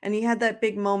plant, and he had that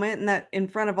big moment and that in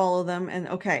front of all of them. And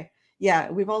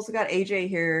we've also got AJ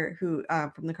here who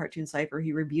from the Cartoon Cypher.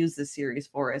 He reviews this series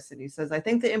for us, and he says, I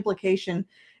think the implication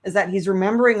is that he's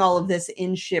remembering all of this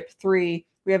in Ship 3.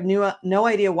 We have no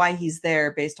idea why he's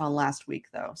there based on last week,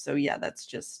 though. So yeah, that's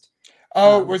just.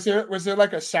 Oh, was there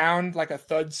like a sound, like a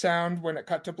thud sound when it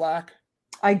cut to black?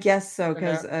 I guess so,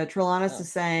 because Trelawnus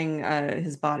is saying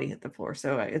his body hit the floor,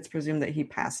 so it's presumed that he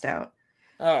passed out.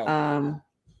 Oh,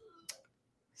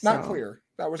 not clear.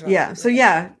 That was not clear.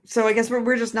 So I guess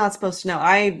we're just not supposed to know.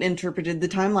 I interpreted the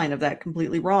timeline of that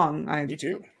completely wrong. Me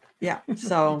too. Yeah.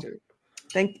 So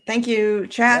thank you,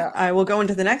 chat. Yeah. I will go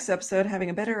into the next episode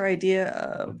having a better idea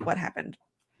of what happened.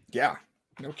 Yeah.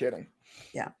 No kidding.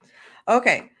 Yeah.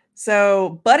 Okay.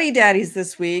 So Buddy Daddies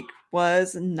this week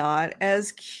was not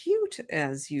as cute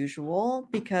as usual,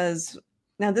 because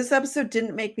now this episode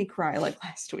didn't make me cry like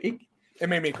last week. It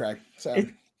made me cry. So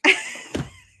Jeez.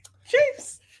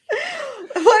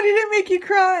 Why did it make you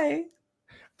cry?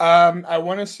 I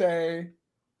want to say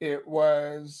it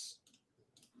was,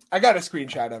 I got a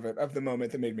screenshot of it, of the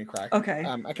moment that made me cry. Okay.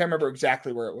 I can't remember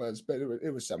exactly where it was, but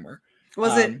it was somewhere.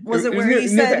 Was it where he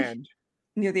said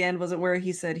near the end? Was it where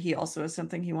he said he also has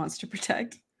something he wants to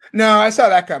protect? No, I saw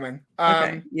that coming.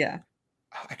 Okay, yeah.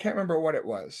 I can't remember what it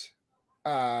was.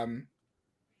 I'm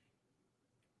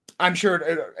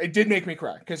sure it did make me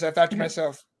cry, because I thought to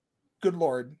myself, good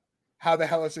Lord, how the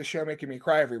hell is this show making me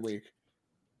cry every week?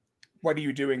 What are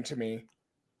you doing to me,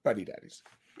 Buddy Daddies?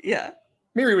 Yeah.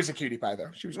 Miri was a cutie pie,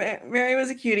 though. She was. Mary was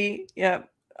a cutie. Yep.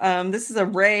 This is a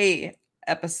Ray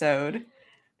episode,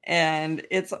 and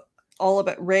it's all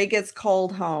about Ray gets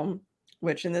called home,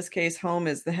 which in this case, home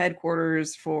is the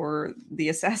headquarters for the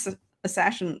assassin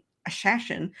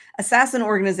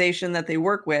organization that they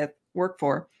work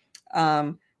for.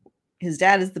 His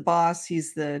dad is the boss.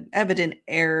 He's the evident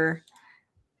heir,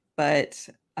 but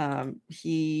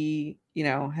he,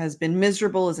 has been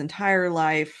miserable his entire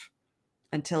life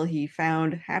until he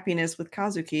found happiness with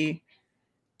Kazuki.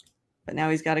 But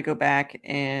now he's got to go back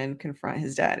and confront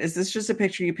his dad. Is this just a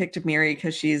picture you picked of Miri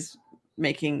because she's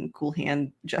making cool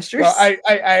hand gestures? Well,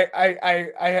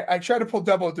 I try to pull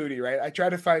double duty, right? I try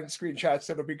to find screenshots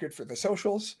that'll be good for the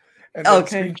socials, and then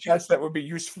screenshots that would be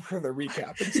useful for the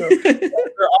recap. And so there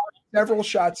are several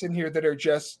shots in here that are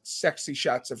just sexy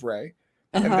shots of Ray,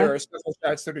 and there are several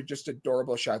shots that are just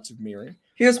adorable shots of Miri.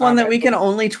 Here's one that we can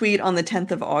only tweet on the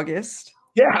 10th of August.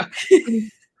 Yeah,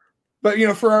 but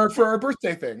for our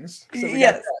birthday things. So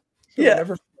yes, yeah.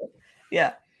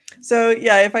 So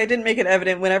yeah, if I didn't make it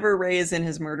evident, whenever Ray is in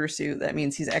his murder suit, that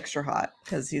means he's extra hot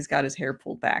because he's got his hair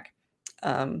pulled back.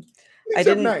 I It's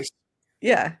didn't. nice.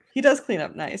 Yeah, he does clean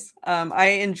up nice. I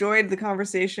enjoyed the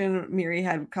conversation Miri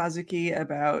had with Kazuki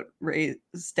about Ray's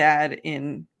dad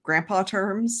in grandpa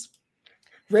terms.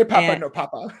 Ray Papa, And- no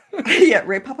Papa. Yeah,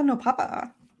 Ray Papa no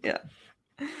Papa. Yeah.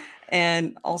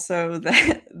 And also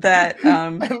that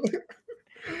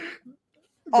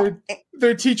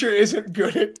their teacher isn't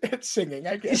good at singing,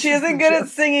 I guess. she isn't good at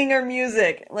singing or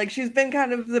music. Like, she's been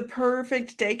kind of the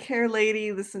perfect daycare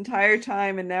lady this entire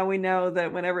time, and now we know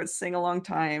that whenever it's sing-along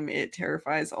time, it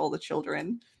terrifies all the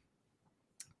children.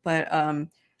 But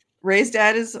Ray's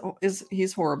dad is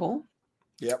he's horrible.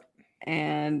 Yep.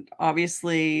 And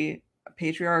obviously a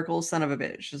patriarchal son of a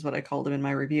bitch is what I called him in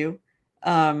my review.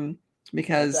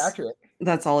 Because That's accurate.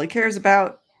 that's all he cares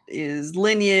about is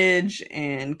lineage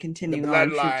and continuing on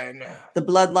the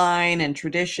bloodline and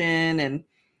tradition, and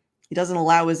he doesn't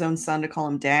allow his own son to call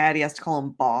him dad. He has to call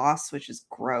him boss, which is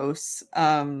gross.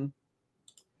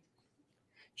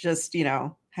 Just,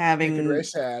 having Making Ray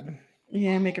sad.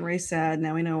 Yeah, making Ray sad.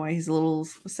 Now we know why he's a little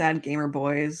sad gamer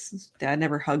boy. His dad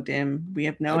never hugged him. We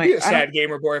have no idea. I'd be a sad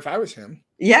gamer boy if I was him.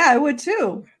 Yeah, I would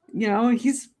too.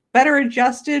 He's better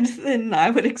adjusted than I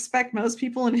would expect most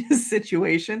people in his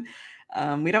situation.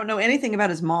 We don't know anything about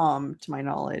his mom, to my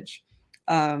knowledge.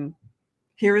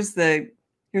 Here's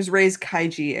Ray's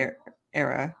Kaiji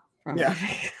era from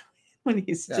when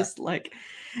he's just like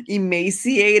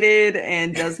emaciated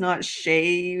and does not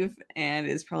shave and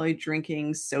is probably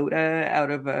drinking soda out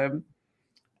of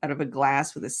a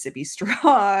glass with a sippy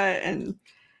straw. And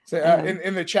so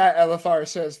in the chat, LFR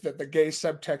says that the gay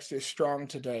subtext is strong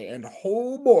today, and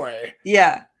oh boy,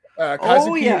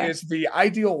 Kazuki is the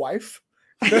ideal wife.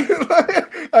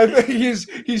 I think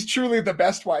he's truly the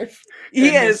best wife.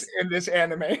 In this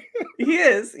anime. He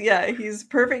is. Yeah, he's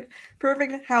perfect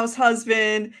house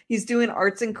husband. He's doing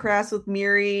arts and crafts with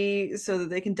Miri so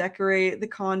that they can decorate the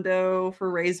condo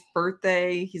for Ray's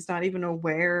birthday. He's not even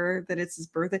aware that it's his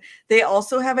birthday. They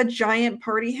also have a giant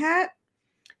party hat.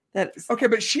 Okay,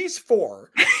 but she's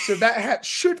 4, so that hat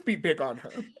should be big on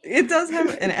her. It does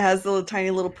have, and it has the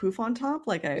tiny little poof on top,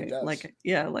 like I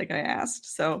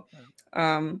asked. So,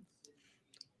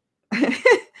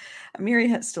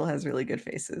 Miri still has really good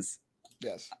faces.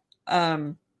 Yes.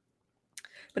 But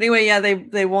anyway, yeah,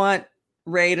 they want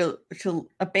Ray to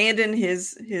abandon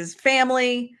his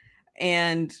family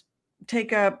and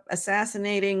take up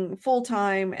assassinating full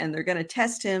time, and they're going to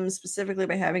test him specifically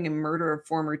by having him murder a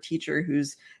former teacher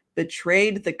who's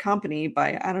betrayed the company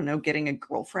by, I don't know, getting a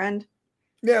girlfriend.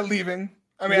 Yeah, leaving.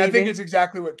 I mean, I think it's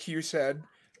exactly what Q said.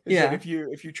 That if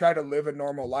you try to live a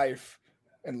normal life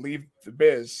and leave the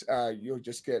biz, you'll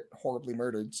just get horribly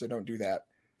murdered. So don't do that.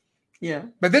 Yeah.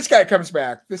 But this guy comes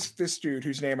back. This dude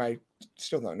whose name I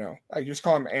still don't know. I just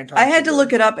call him Anton. I had to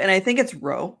look it up, and I think it's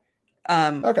Ro.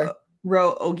 Okay.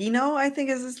 Ro Ogino, I think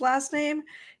is his last name.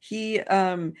 He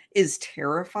is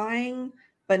terrifying,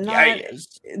 but not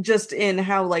just in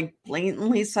how like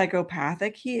blatantly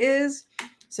psychopathic he is.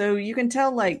 So you can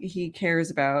tell like he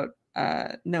cares about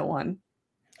no one.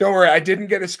 Don't worry, I didn't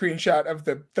get a screenshot of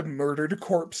the murdered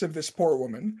corpse of this poor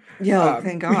woman. Yeah,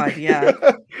 thank God. Yeah.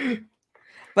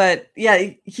 But yeah,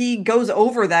 he goes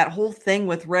over that whole thing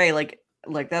with Ray, like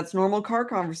that's normal car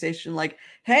conversation. Like,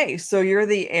 hey, so you're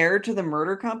the heir to the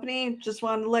murder company? Just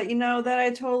wanted to let you know that I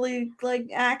totally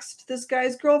axed this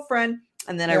guy's girlfriend,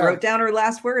 and then I wrote down her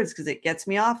last words because it gets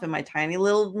me off in my tiny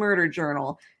little murder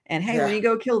journal. And hey, when you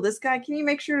go kill this guy, can you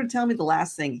make sure to tell me the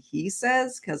last thing he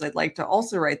says? Because I'd like to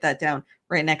also write that down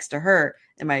right next to her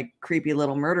in my creepy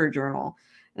little murder journal.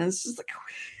 And it's just like,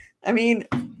 I mean,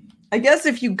 I guess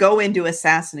if you go into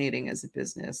assassinating as a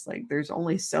business, like there's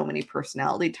only so many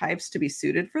personality types to be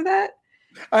suited for that.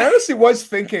 I honestly was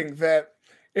thinking that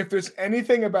if there's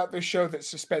anything about this show that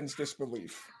suspends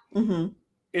disbelief,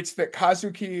 it's that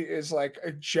Kazuki is like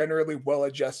a generally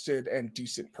well-adjusted and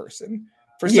decent person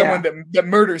for someone that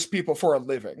murders people for a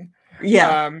living.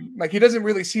 Yeah. Like he doesn't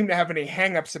really seem to have any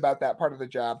hangups about that part of the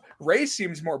job. Ray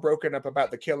seems more broken up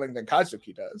about the killing than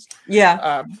Kazuki does.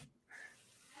 Yeah.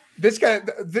 This guy,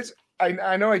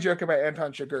 I know I joke about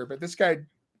Anton Chigurh, but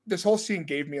this whole scene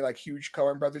gave me like huge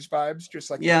Coen Brothers vibes,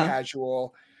 just like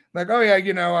casual, like, oh yeah,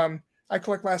 I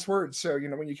collect last words. So,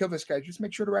 when you kill this guy, just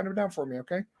make sure to write him down for me.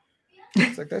 Okay.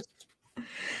 It's like this.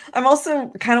 I'm also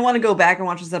kind of want to go back and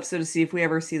watch this episode to see if we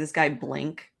ever see this guy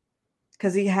blink.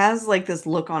 Cause he has like this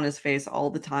look on his face all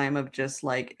the time of just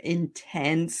like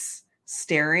intense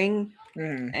staring.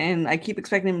 And I keep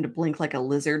expecting him to blink like a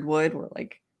lizard would, or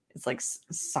like, it's like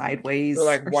sideways, or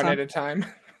like one at a time.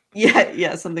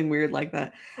 Yeah, something weird like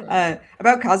that.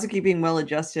 About Kazuki being well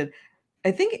adjusted,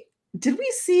 I think,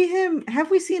 have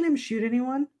we seen him shoot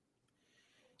anyone?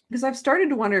 Because I've started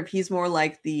to wonder if he's more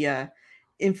like the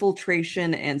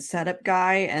infiltration and setup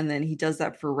guy, and then he does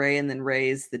that for Rey, and then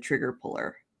Rey's the trigger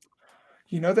puller.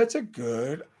 That's a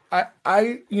good.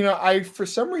 I for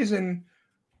some reason,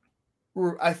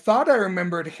 I thought I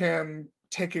remembered him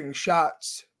taking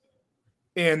shots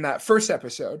in that first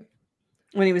episode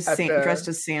when he was dressed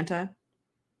as Santa.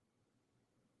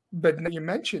 But now you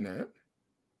mention it,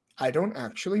 I don't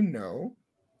actually know.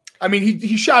 I mean,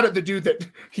 he shot at the dude that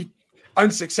he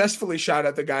unsuccessfully shot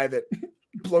at the guy that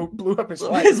blew up his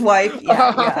wife. His wife,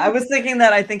 yeah. I was thinking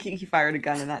that. I think he fired a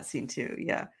gun in that scene too.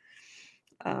 Yeah.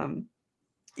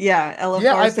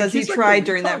 LFR says he tried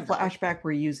during that flashback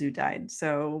where Yuzu died.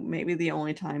 So maybe the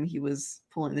only time he was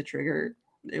pulling the trigger,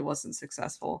 it wasn't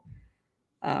successful.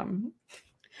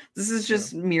 This is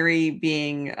just Miri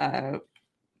being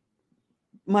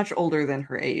much older than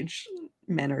her age.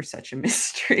 Men are such a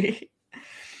mystery.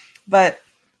 But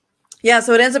yeah,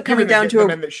 so it ends up coming down to the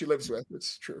men that she lives with.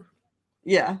 It's true.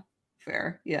 Yeah,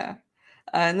 fair. Yeah.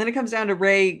 And then it comes down to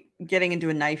Rey getting into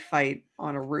a knife fight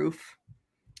on a roof.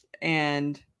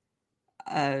 And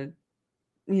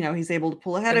he's able to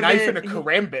pull ahead of it. A knife and a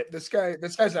karambit. This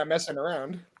guy's not messing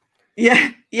around.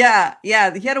 Yeah. He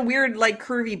had a weird, like,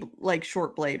 curvy, like,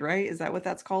 short blade, right? Is that what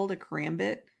that's called? A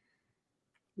karambit?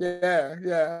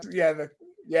 Yeah.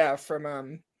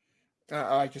 From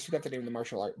I just forgot the name of the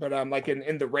martial art, but like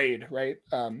in the Raid, right?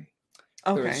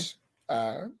 Okay.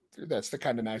 That's the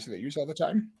kind of knives that they use all the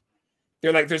time.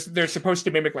 They're like they're supposed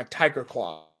to mimic like tiger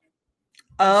claw.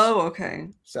 Oh, okay.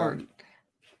 So,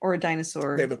 or a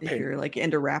dinosaur if you're like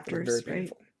into raptors, right?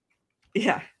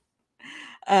 Yeah.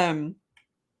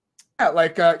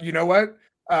 Like you know what?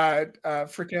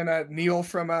 Freaking Neil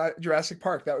from Jurassic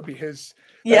Park. That would be his.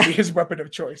 That'd be his weapon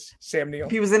of choice, Sam Neill.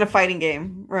 He was in a fighting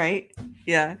game, right?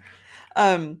 Yeah.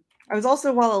 I was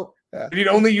also he'd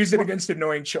only use it against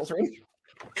annoying children.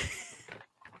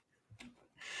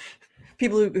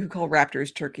 People who call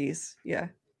raptors turkeys. Yeah.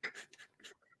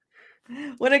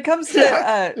 When it comes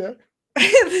to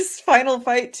this final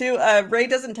fight too, Rey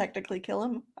doesn't technically kill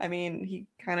him. I mean, he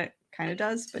kind of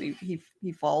does, but he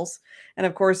falls. And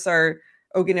of course, our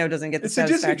Ogino doesn't get the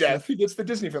satisfaction. Disney death. He gets the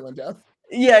Disney villain death.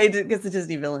 Yeah, he gets the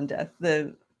Disney villain death.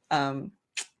 The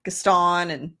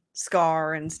Gaston and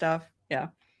Scar and stuff. Yeah.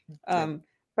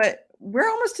 But we're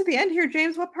almost to the end here,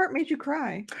 James. What part made you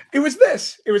cry? It was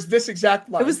this exact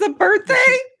line. It was the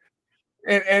birthday.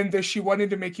 And she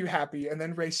wanted to make you happy, and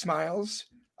then Rey smiles.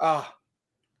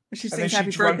 She sings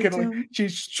happy birthday to him.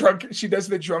 She's drunk. She does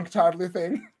the drunk toddler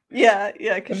thing. Yeah.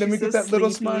 And then we get that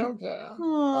little smile. Yeah.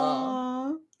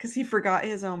 Aww. Because he forgot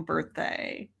his own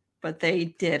birthday, but they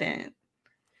didn't.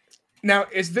 Now,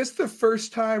 is this the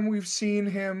first time we've seen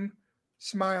him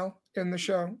smile in the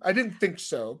show? I didn't think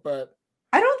so, but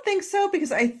I don't think so,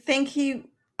 because I think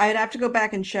I'd have to go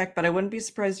back and check, but I wouldn't be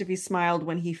surprised if he smiled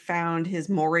when he found his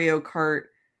Mario Kart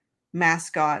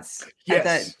mascots at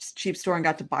that cheap store and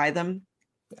got to buy them.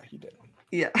 Yeah, he did.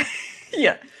 Yeah.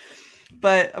 Yeah.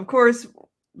 But of course,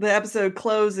 the episode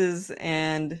closes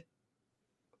and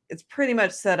it's pretty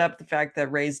much set up the fact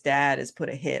that Rey's dad has put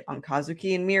a hit on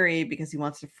Kazuki and Miri because he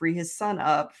wants to free his son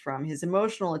up from his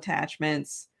emotional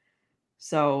attachments.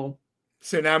 So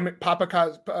now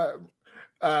Papa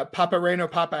Reno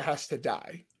Papa has to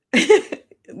die.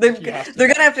 they're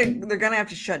gonna have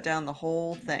to shut down the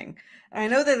whole thing. And I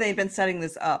know that they've been setting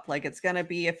this up, like it's gonna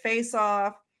be a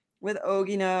face-off with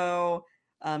Ogino,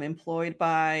 employed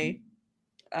by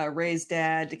Rey's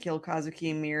dad to kill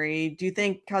Kazuki and Miri. Do you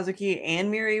think Kazuki and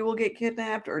Miri will get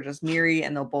kidnapped, or just Miri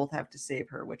and they'll both have to save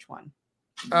her? Which one?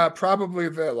 Probably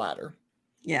the latter.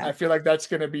 Yeah, I feel like that's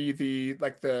gonna be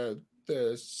the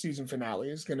season finale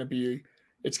is gonna be.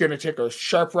 It's gonna take a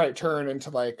sharp right turn into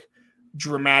like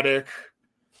dramatic,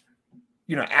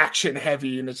 action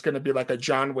heavy, and it's gonna be like a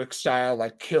John Wick style,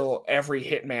 like kill every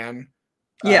hitman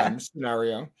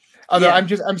scenario. Although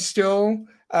I'm still.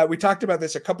 We talked about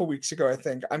this a couple weeks ago, I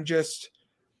think.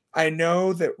 I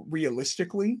know that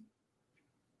realistically,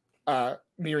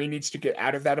 Miri needs to get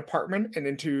out of that apartment and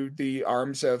into the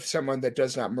arms of someone that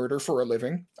does not murder for a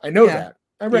living. I know that.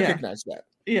 I recognize that.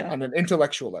 Yeah. On an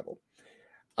intellectual level.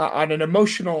 On an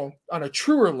emotional, on a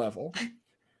truer level,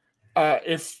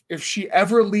 if she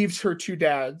ever leaves her two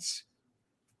dads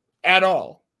at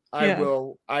all, I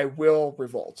will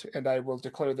revolt, and I will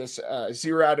declare this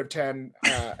 0 out of 10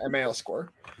 MAL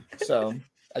score. So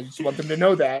I just want them to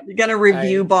know that you're gonna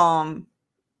review bomb.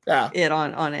 Yeah. It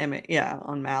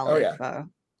on Mal. Oh,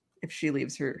 if she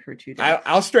leaves her two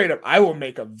I'll straight up, I will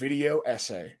make a video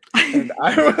essay, and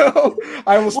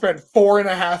I will spend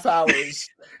 4.5 hours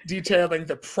detailing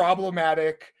the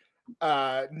problematic,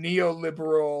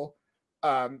 neoliberal,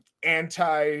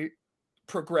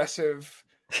 anti-progressive,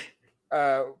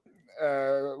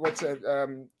 what's it?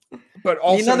 But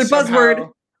also another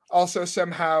buzzword. Also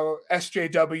somehow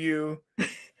SJW,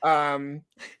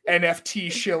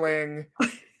 NFT shilling,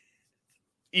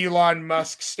 Elon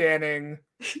Musk standing.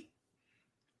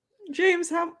 James,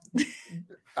 how?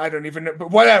 I don't even know,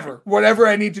 but whatever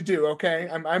I need to do. Okay,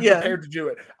 I'm prepared to do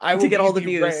it. I will to get be all the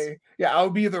views. Ray. Yeah, I'll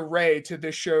be the Ray to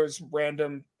this show's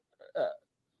random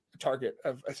target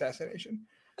of assassination.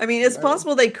 I mean, it's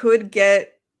possible they could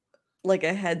get like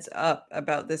a heads up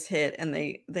about this hit, and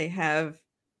they have,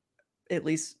 at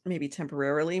least maybe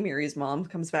temporarily, Miri's mom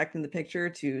comes back in the picture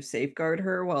to safeguard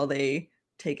her while they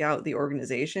take out the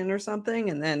organization or something,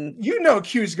 and then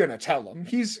Q's gonna tell him.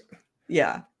 He's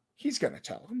gonna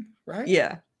tell him, right?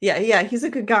 Yeah. He's a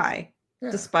good guy,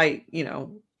 despite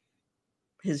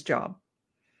his job.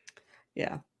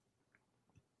 Yeah.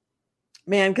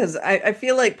 Man, because I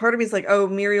feel like part of me is like, oh,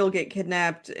 Miri will get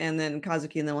kidnapped and then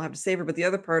Kazuki, and then we'll have to save her. But the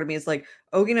other part of me is like,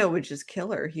 Ogino would just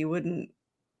kill her. He wouldn't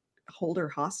hold her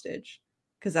hostage,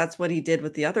 because that's what he did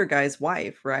with the other guy's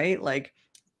wife, right? Like,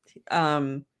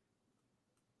 the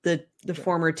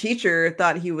former teacher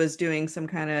thought he was doing some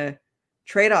kind of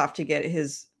trade-off to get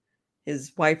his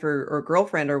wife or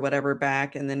girlfriend or whatever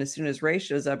back, and then as soon as Ray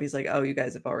shows up, he's like, oh, you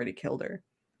guys have already killed her.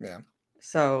 Yeah.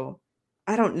 So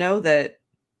I don't know that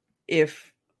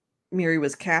if Miri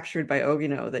was captured by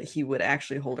Ogino that he would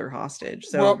actually hold her hostage.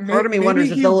 So part of me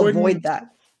wonders if they'll avoid that.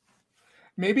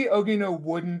 Maybe Ogino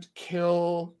wouldn't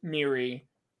kill Miri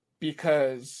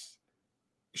because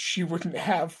she wouldn't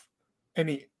have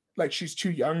any, like, she's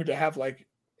too young to have like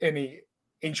any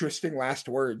interesting last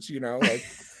words, like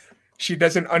she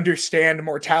doesn't understand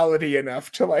mortality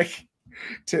enough to like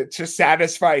to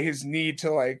satisfy his need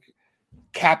to like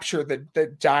capture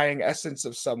the dying essence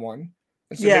of someone.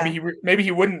 And so maybe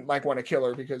he wouldn't like want to kill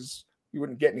her because he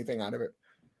wouldn't get anything out of it.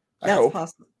 That's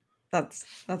possible. That's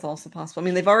also possible. I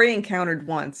mean, they've already encountered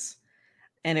once,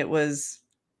 and it was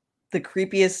the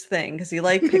creepiest thing because he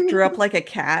like picked her up like a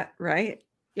cat, right?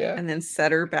 Yeah. And then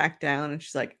set her back down, and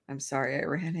she's like, "I'm sorry, I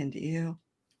ran into you,"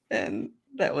 and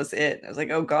that was it. I was like,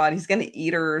 "Oh God, he's gonna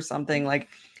eat her or something." Like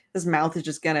his mouth is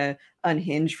just gonna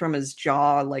unhinge from his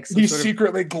jaw, like he's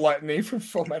secretly Gluttony from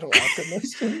Full Metal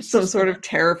Alchemist. Some sort of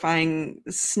terrifying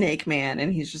snake man,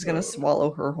 and he's just gonna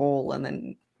swallow her whole and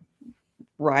then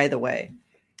writhe away.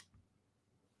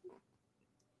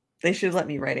 They should let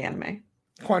me write anime.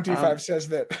 Quanti5 says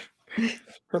that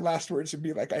her last words would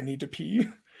be like, "I need to pee."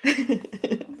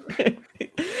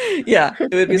 Yeah,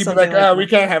 it would be something like, we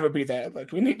can't have it be that.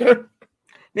 Like, we need to.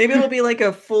 Maybe it'll be like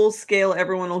a full scale.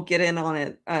 Everyone will get in on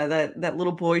it. That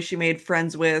little boy she made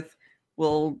friends with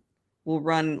will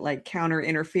run like counter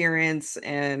interference,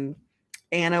 and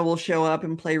Anna will show up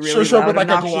and play really she'll loud with like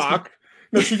a obnoxious Glock.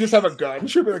 No, she just have a gun.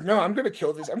 She'll be like, "No, I'm gonna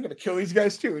kill this. I'm gonna kill these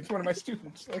guys too. It's one of my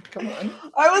students." Like, come on.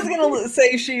 I was gonna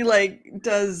say she like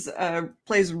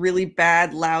plays really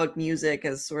bad loud music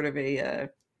as sort of a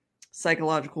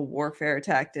psychological warfare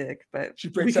tactic, but she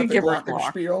breaks out the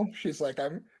Glockenspiel. She's like,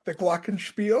 "I'm the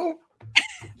Glockenspiel."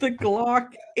 The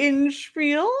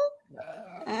Glockenspiel.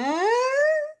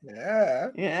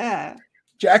 Yeah.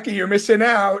 Jackie, you're missing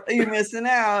out. You're missing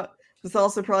out. This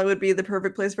also probably would be the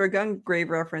perfect place for a Gungrave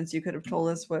reference. You could have told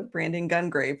us what Brandon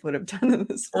Gungrave would have done in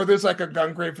this. Or there's like a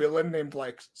Gungrave villain named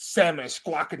like Samus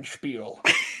Glockenspiel.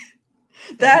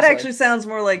 That actually sounds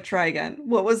more like Trigun.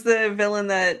 What was the villain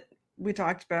that we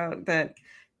talked about? The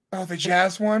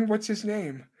jazz one? What's his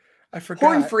name? I forgot.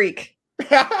 Horn Freak.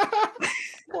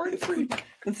 Horn Freak.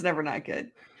 It's never not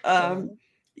good.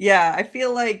 Yeah, I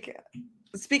feel like,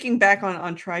 speaking back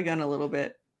on Trigun a little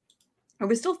bit, are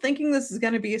we still thinking this is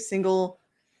going to be a single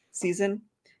season?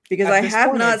 Because I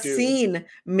have not seen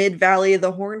Mid-Valley of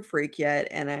the Horn Freak yet,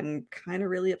 and I'm kind of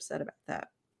really upset about that.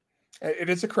 It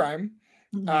is a crime.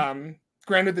 Mm-hmm.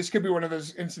 Granted, this could be one of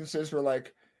those instances where,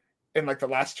 like, in like the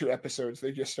last 2 episodes,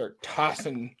 they just start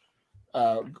tossing,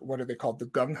 what are they called? The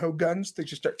gung-ho guns? They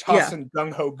just start tossing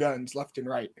gung-ho guns left and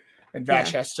right. And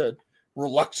Vash has to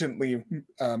reluctantly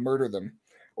murder them,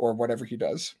 or whatever he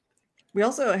does. We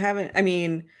also haven't, I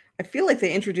mean, I feel like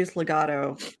they introduced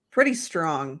Legato pretty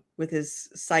strong with his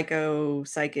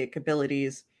psychic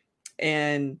abilities,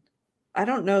 and I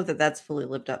don't know that that's fully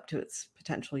lived up to its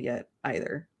potential yet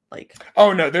either. Like,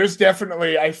 oh no, there's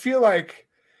definitely, I feel like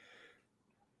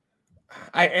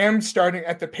I am starting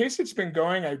at the pace it's been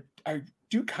going. I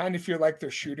do kind of feel like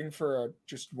they're shooting for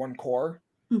just one core,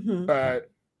 but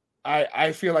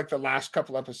I feel like the last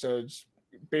couple episodes,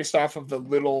 based off of the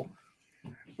little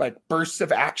like bursts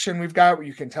of action we've got, where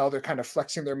you can tell they're kind of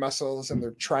flexing their muscles and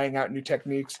they're trying out new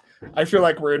techniques. I feel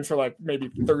like we're in for like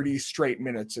maybe 30 straight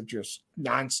minutes of just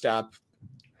nonstop,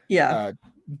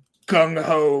 gung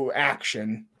ho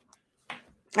action.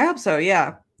 I hope so.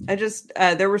 Yeah. I just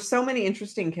there were so many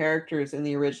interesting characters in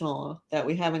the original that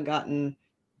we haven't gotten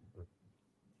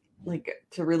like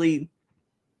to really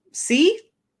see.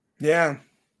 Yeah.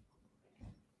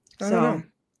 I don't know.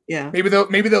 Yeah. Maybe they'll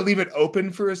leave it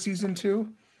open for a season 2.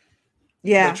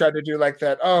 Yeah. They try to do like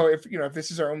that. Oh, if this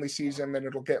is our only season, then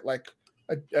it'll get like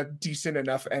a decent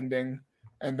enough ending,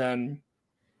 and then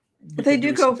if they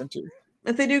do go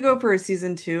for a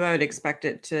season 2, I would expect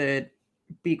it to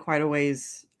be quite a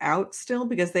ways out still,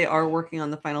 because they are working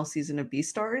on the final season of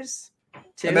Beastars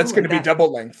too. And that's going to be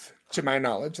double length, to my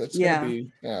knowledge. That's going to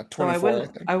be 24.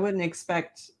 So I wouldn't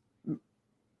expect.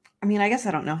 I mean, I guess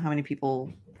I don't know how many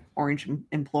people Orange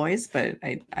employs, but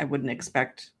I wouldn't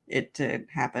expect it to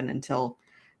happen until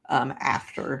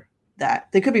after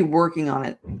that. They could be working on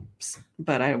it,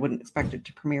 but I wouldn't expect it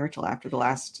to premiere until after the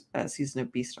last season of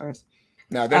Beastars.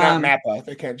 No, they're not Mappa.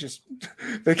 They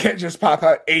can't just pop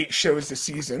out 8 shows a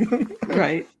season.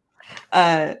 Right.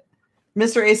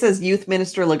 Mr. A says Youth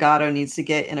Minister Legato needs to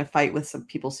get in a fight with some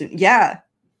people soon. Yeah,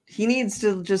 he needs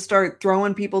to just start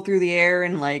throwing people through the air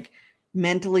and like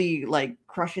mentally like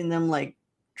crushing them like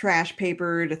trash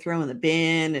paper to throw in the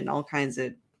bin and all kinds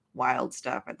of wild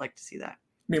stuff. I'd like to see that.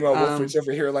 Meanwhile, Wolford's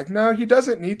over here like, no, he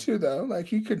doesn't need to though. Like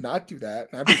he could not do that.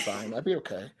 I'd be fine. I'd be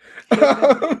okay.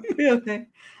 Be okay.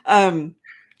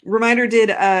 Reminder, did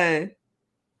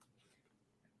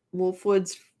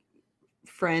Wolfwood's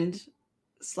friend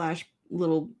 /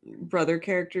 little brother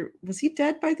character, was he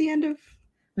dead by the end of?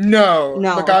 No.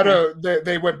 Legato,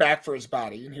 they went back for his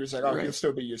body, and he was like, "Oh, he'll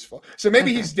still be useful." So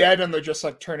maybe he's dead, and they'll just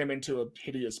like turn him into a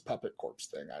hideous puppet corpse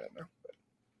thing. I don't know. But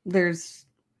there's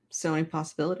so many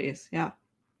possibilities. Yeah,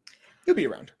 he'll be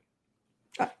around.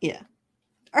 Yeah.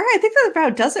 All right, I think that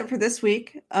about does it for this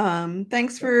week.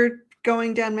 Thanks for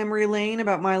going down memory lane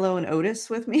about Milo and Otis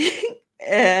with me,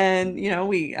 and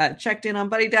we checked in on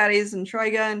Buddy Daddies and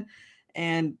Trigun,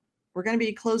 and we're going to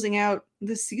be closing out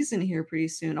this season here pretty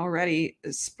soon already.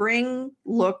 Spring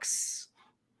looks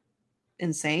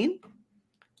insane.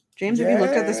 James, have you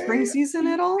looked at the spring season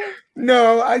at all?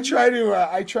 No, I try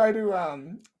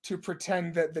to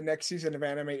pretend that the next season of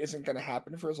anime isn't going to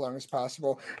happen for as long as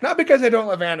possible. Not because I don't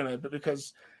love anime, but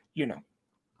because,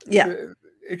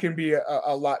 it can be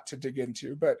a lot to dig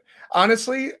into. But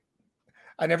honestly,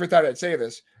 I never thought I'd say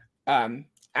this.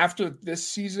 After this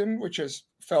season, which has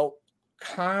felt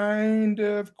kind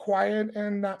of quiet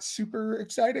and not super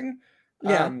exciting,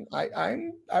 I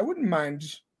wouldn't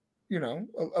mind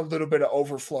a little bit of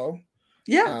overflow.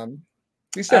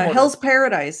 Hell's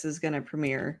Paradise is going to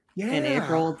premiere in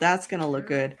April. That's going to look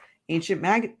good. Ancient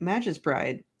Magus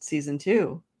Bride season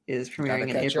 2 is premiering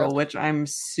in April, which I'm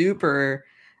super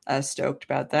stoked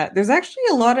about that. There's actually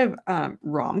a lot of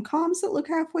rom-coms that look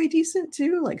halfway decent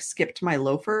too, like Skip to My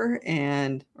Loafer,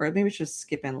 or maybe it's just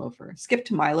Skip and Loafer. Skip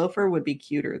to My Loafer would be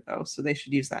cuter though, so they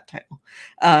should use that title.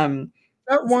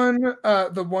 That one,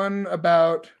 the one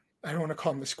about, I don't want to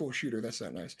call him the school shooter. That's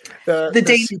not nice. The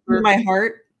Day in My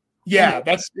Heart. Yeah,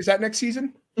 is that next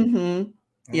season? Mm-hmm.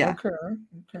 Yeah. Okay.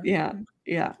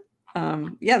 Yeah.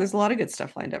 There's a lot of good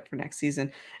stuff lined up for next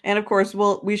season, and of course,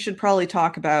 we should probably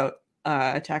talk about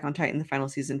Attack on Titan, the final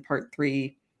season, part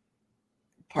 3,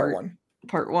 part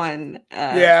 1.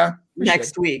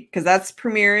 Next week, because that's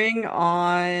premiering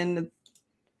on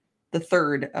the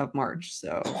 3rd of March.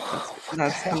 So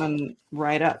that's coming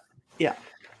right up. Yeah.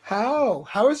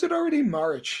 How is it already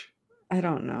March? I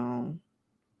don't know.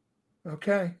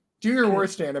 Okay. Do your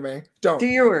worst, anime. Don't. Do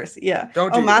your worst. Yeah.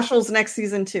 Don't. Mashl's next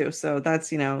season too. So that's,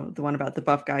 the one about the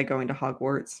buff guy going to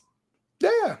Hogwarts.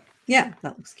 Yeah. Yeah.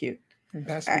 That looks cute. It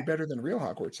has to be better than real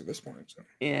Hogwarts at this point. So.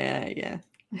 Yeah.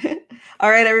 All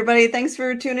right, everybody. Thanks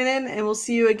for tuning in, and we'll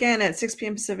see you again at 6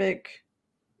 p.m. Pacific,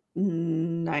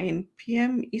 9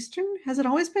 p.m. Eastern. Has it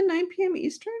always been 9 p.m.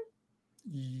 Eastern?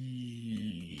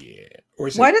 Yeah.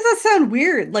 Why does that sound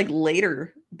weird? Like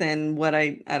later than what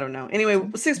I don't know. Anyway,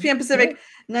 6 p.m. Pacific,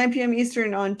 9 p.m.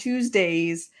 Eastern on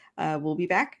Tuesdays. We'll be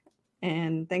back,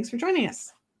 and thanks for joining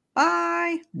us.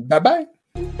 Bye. Bye-bye.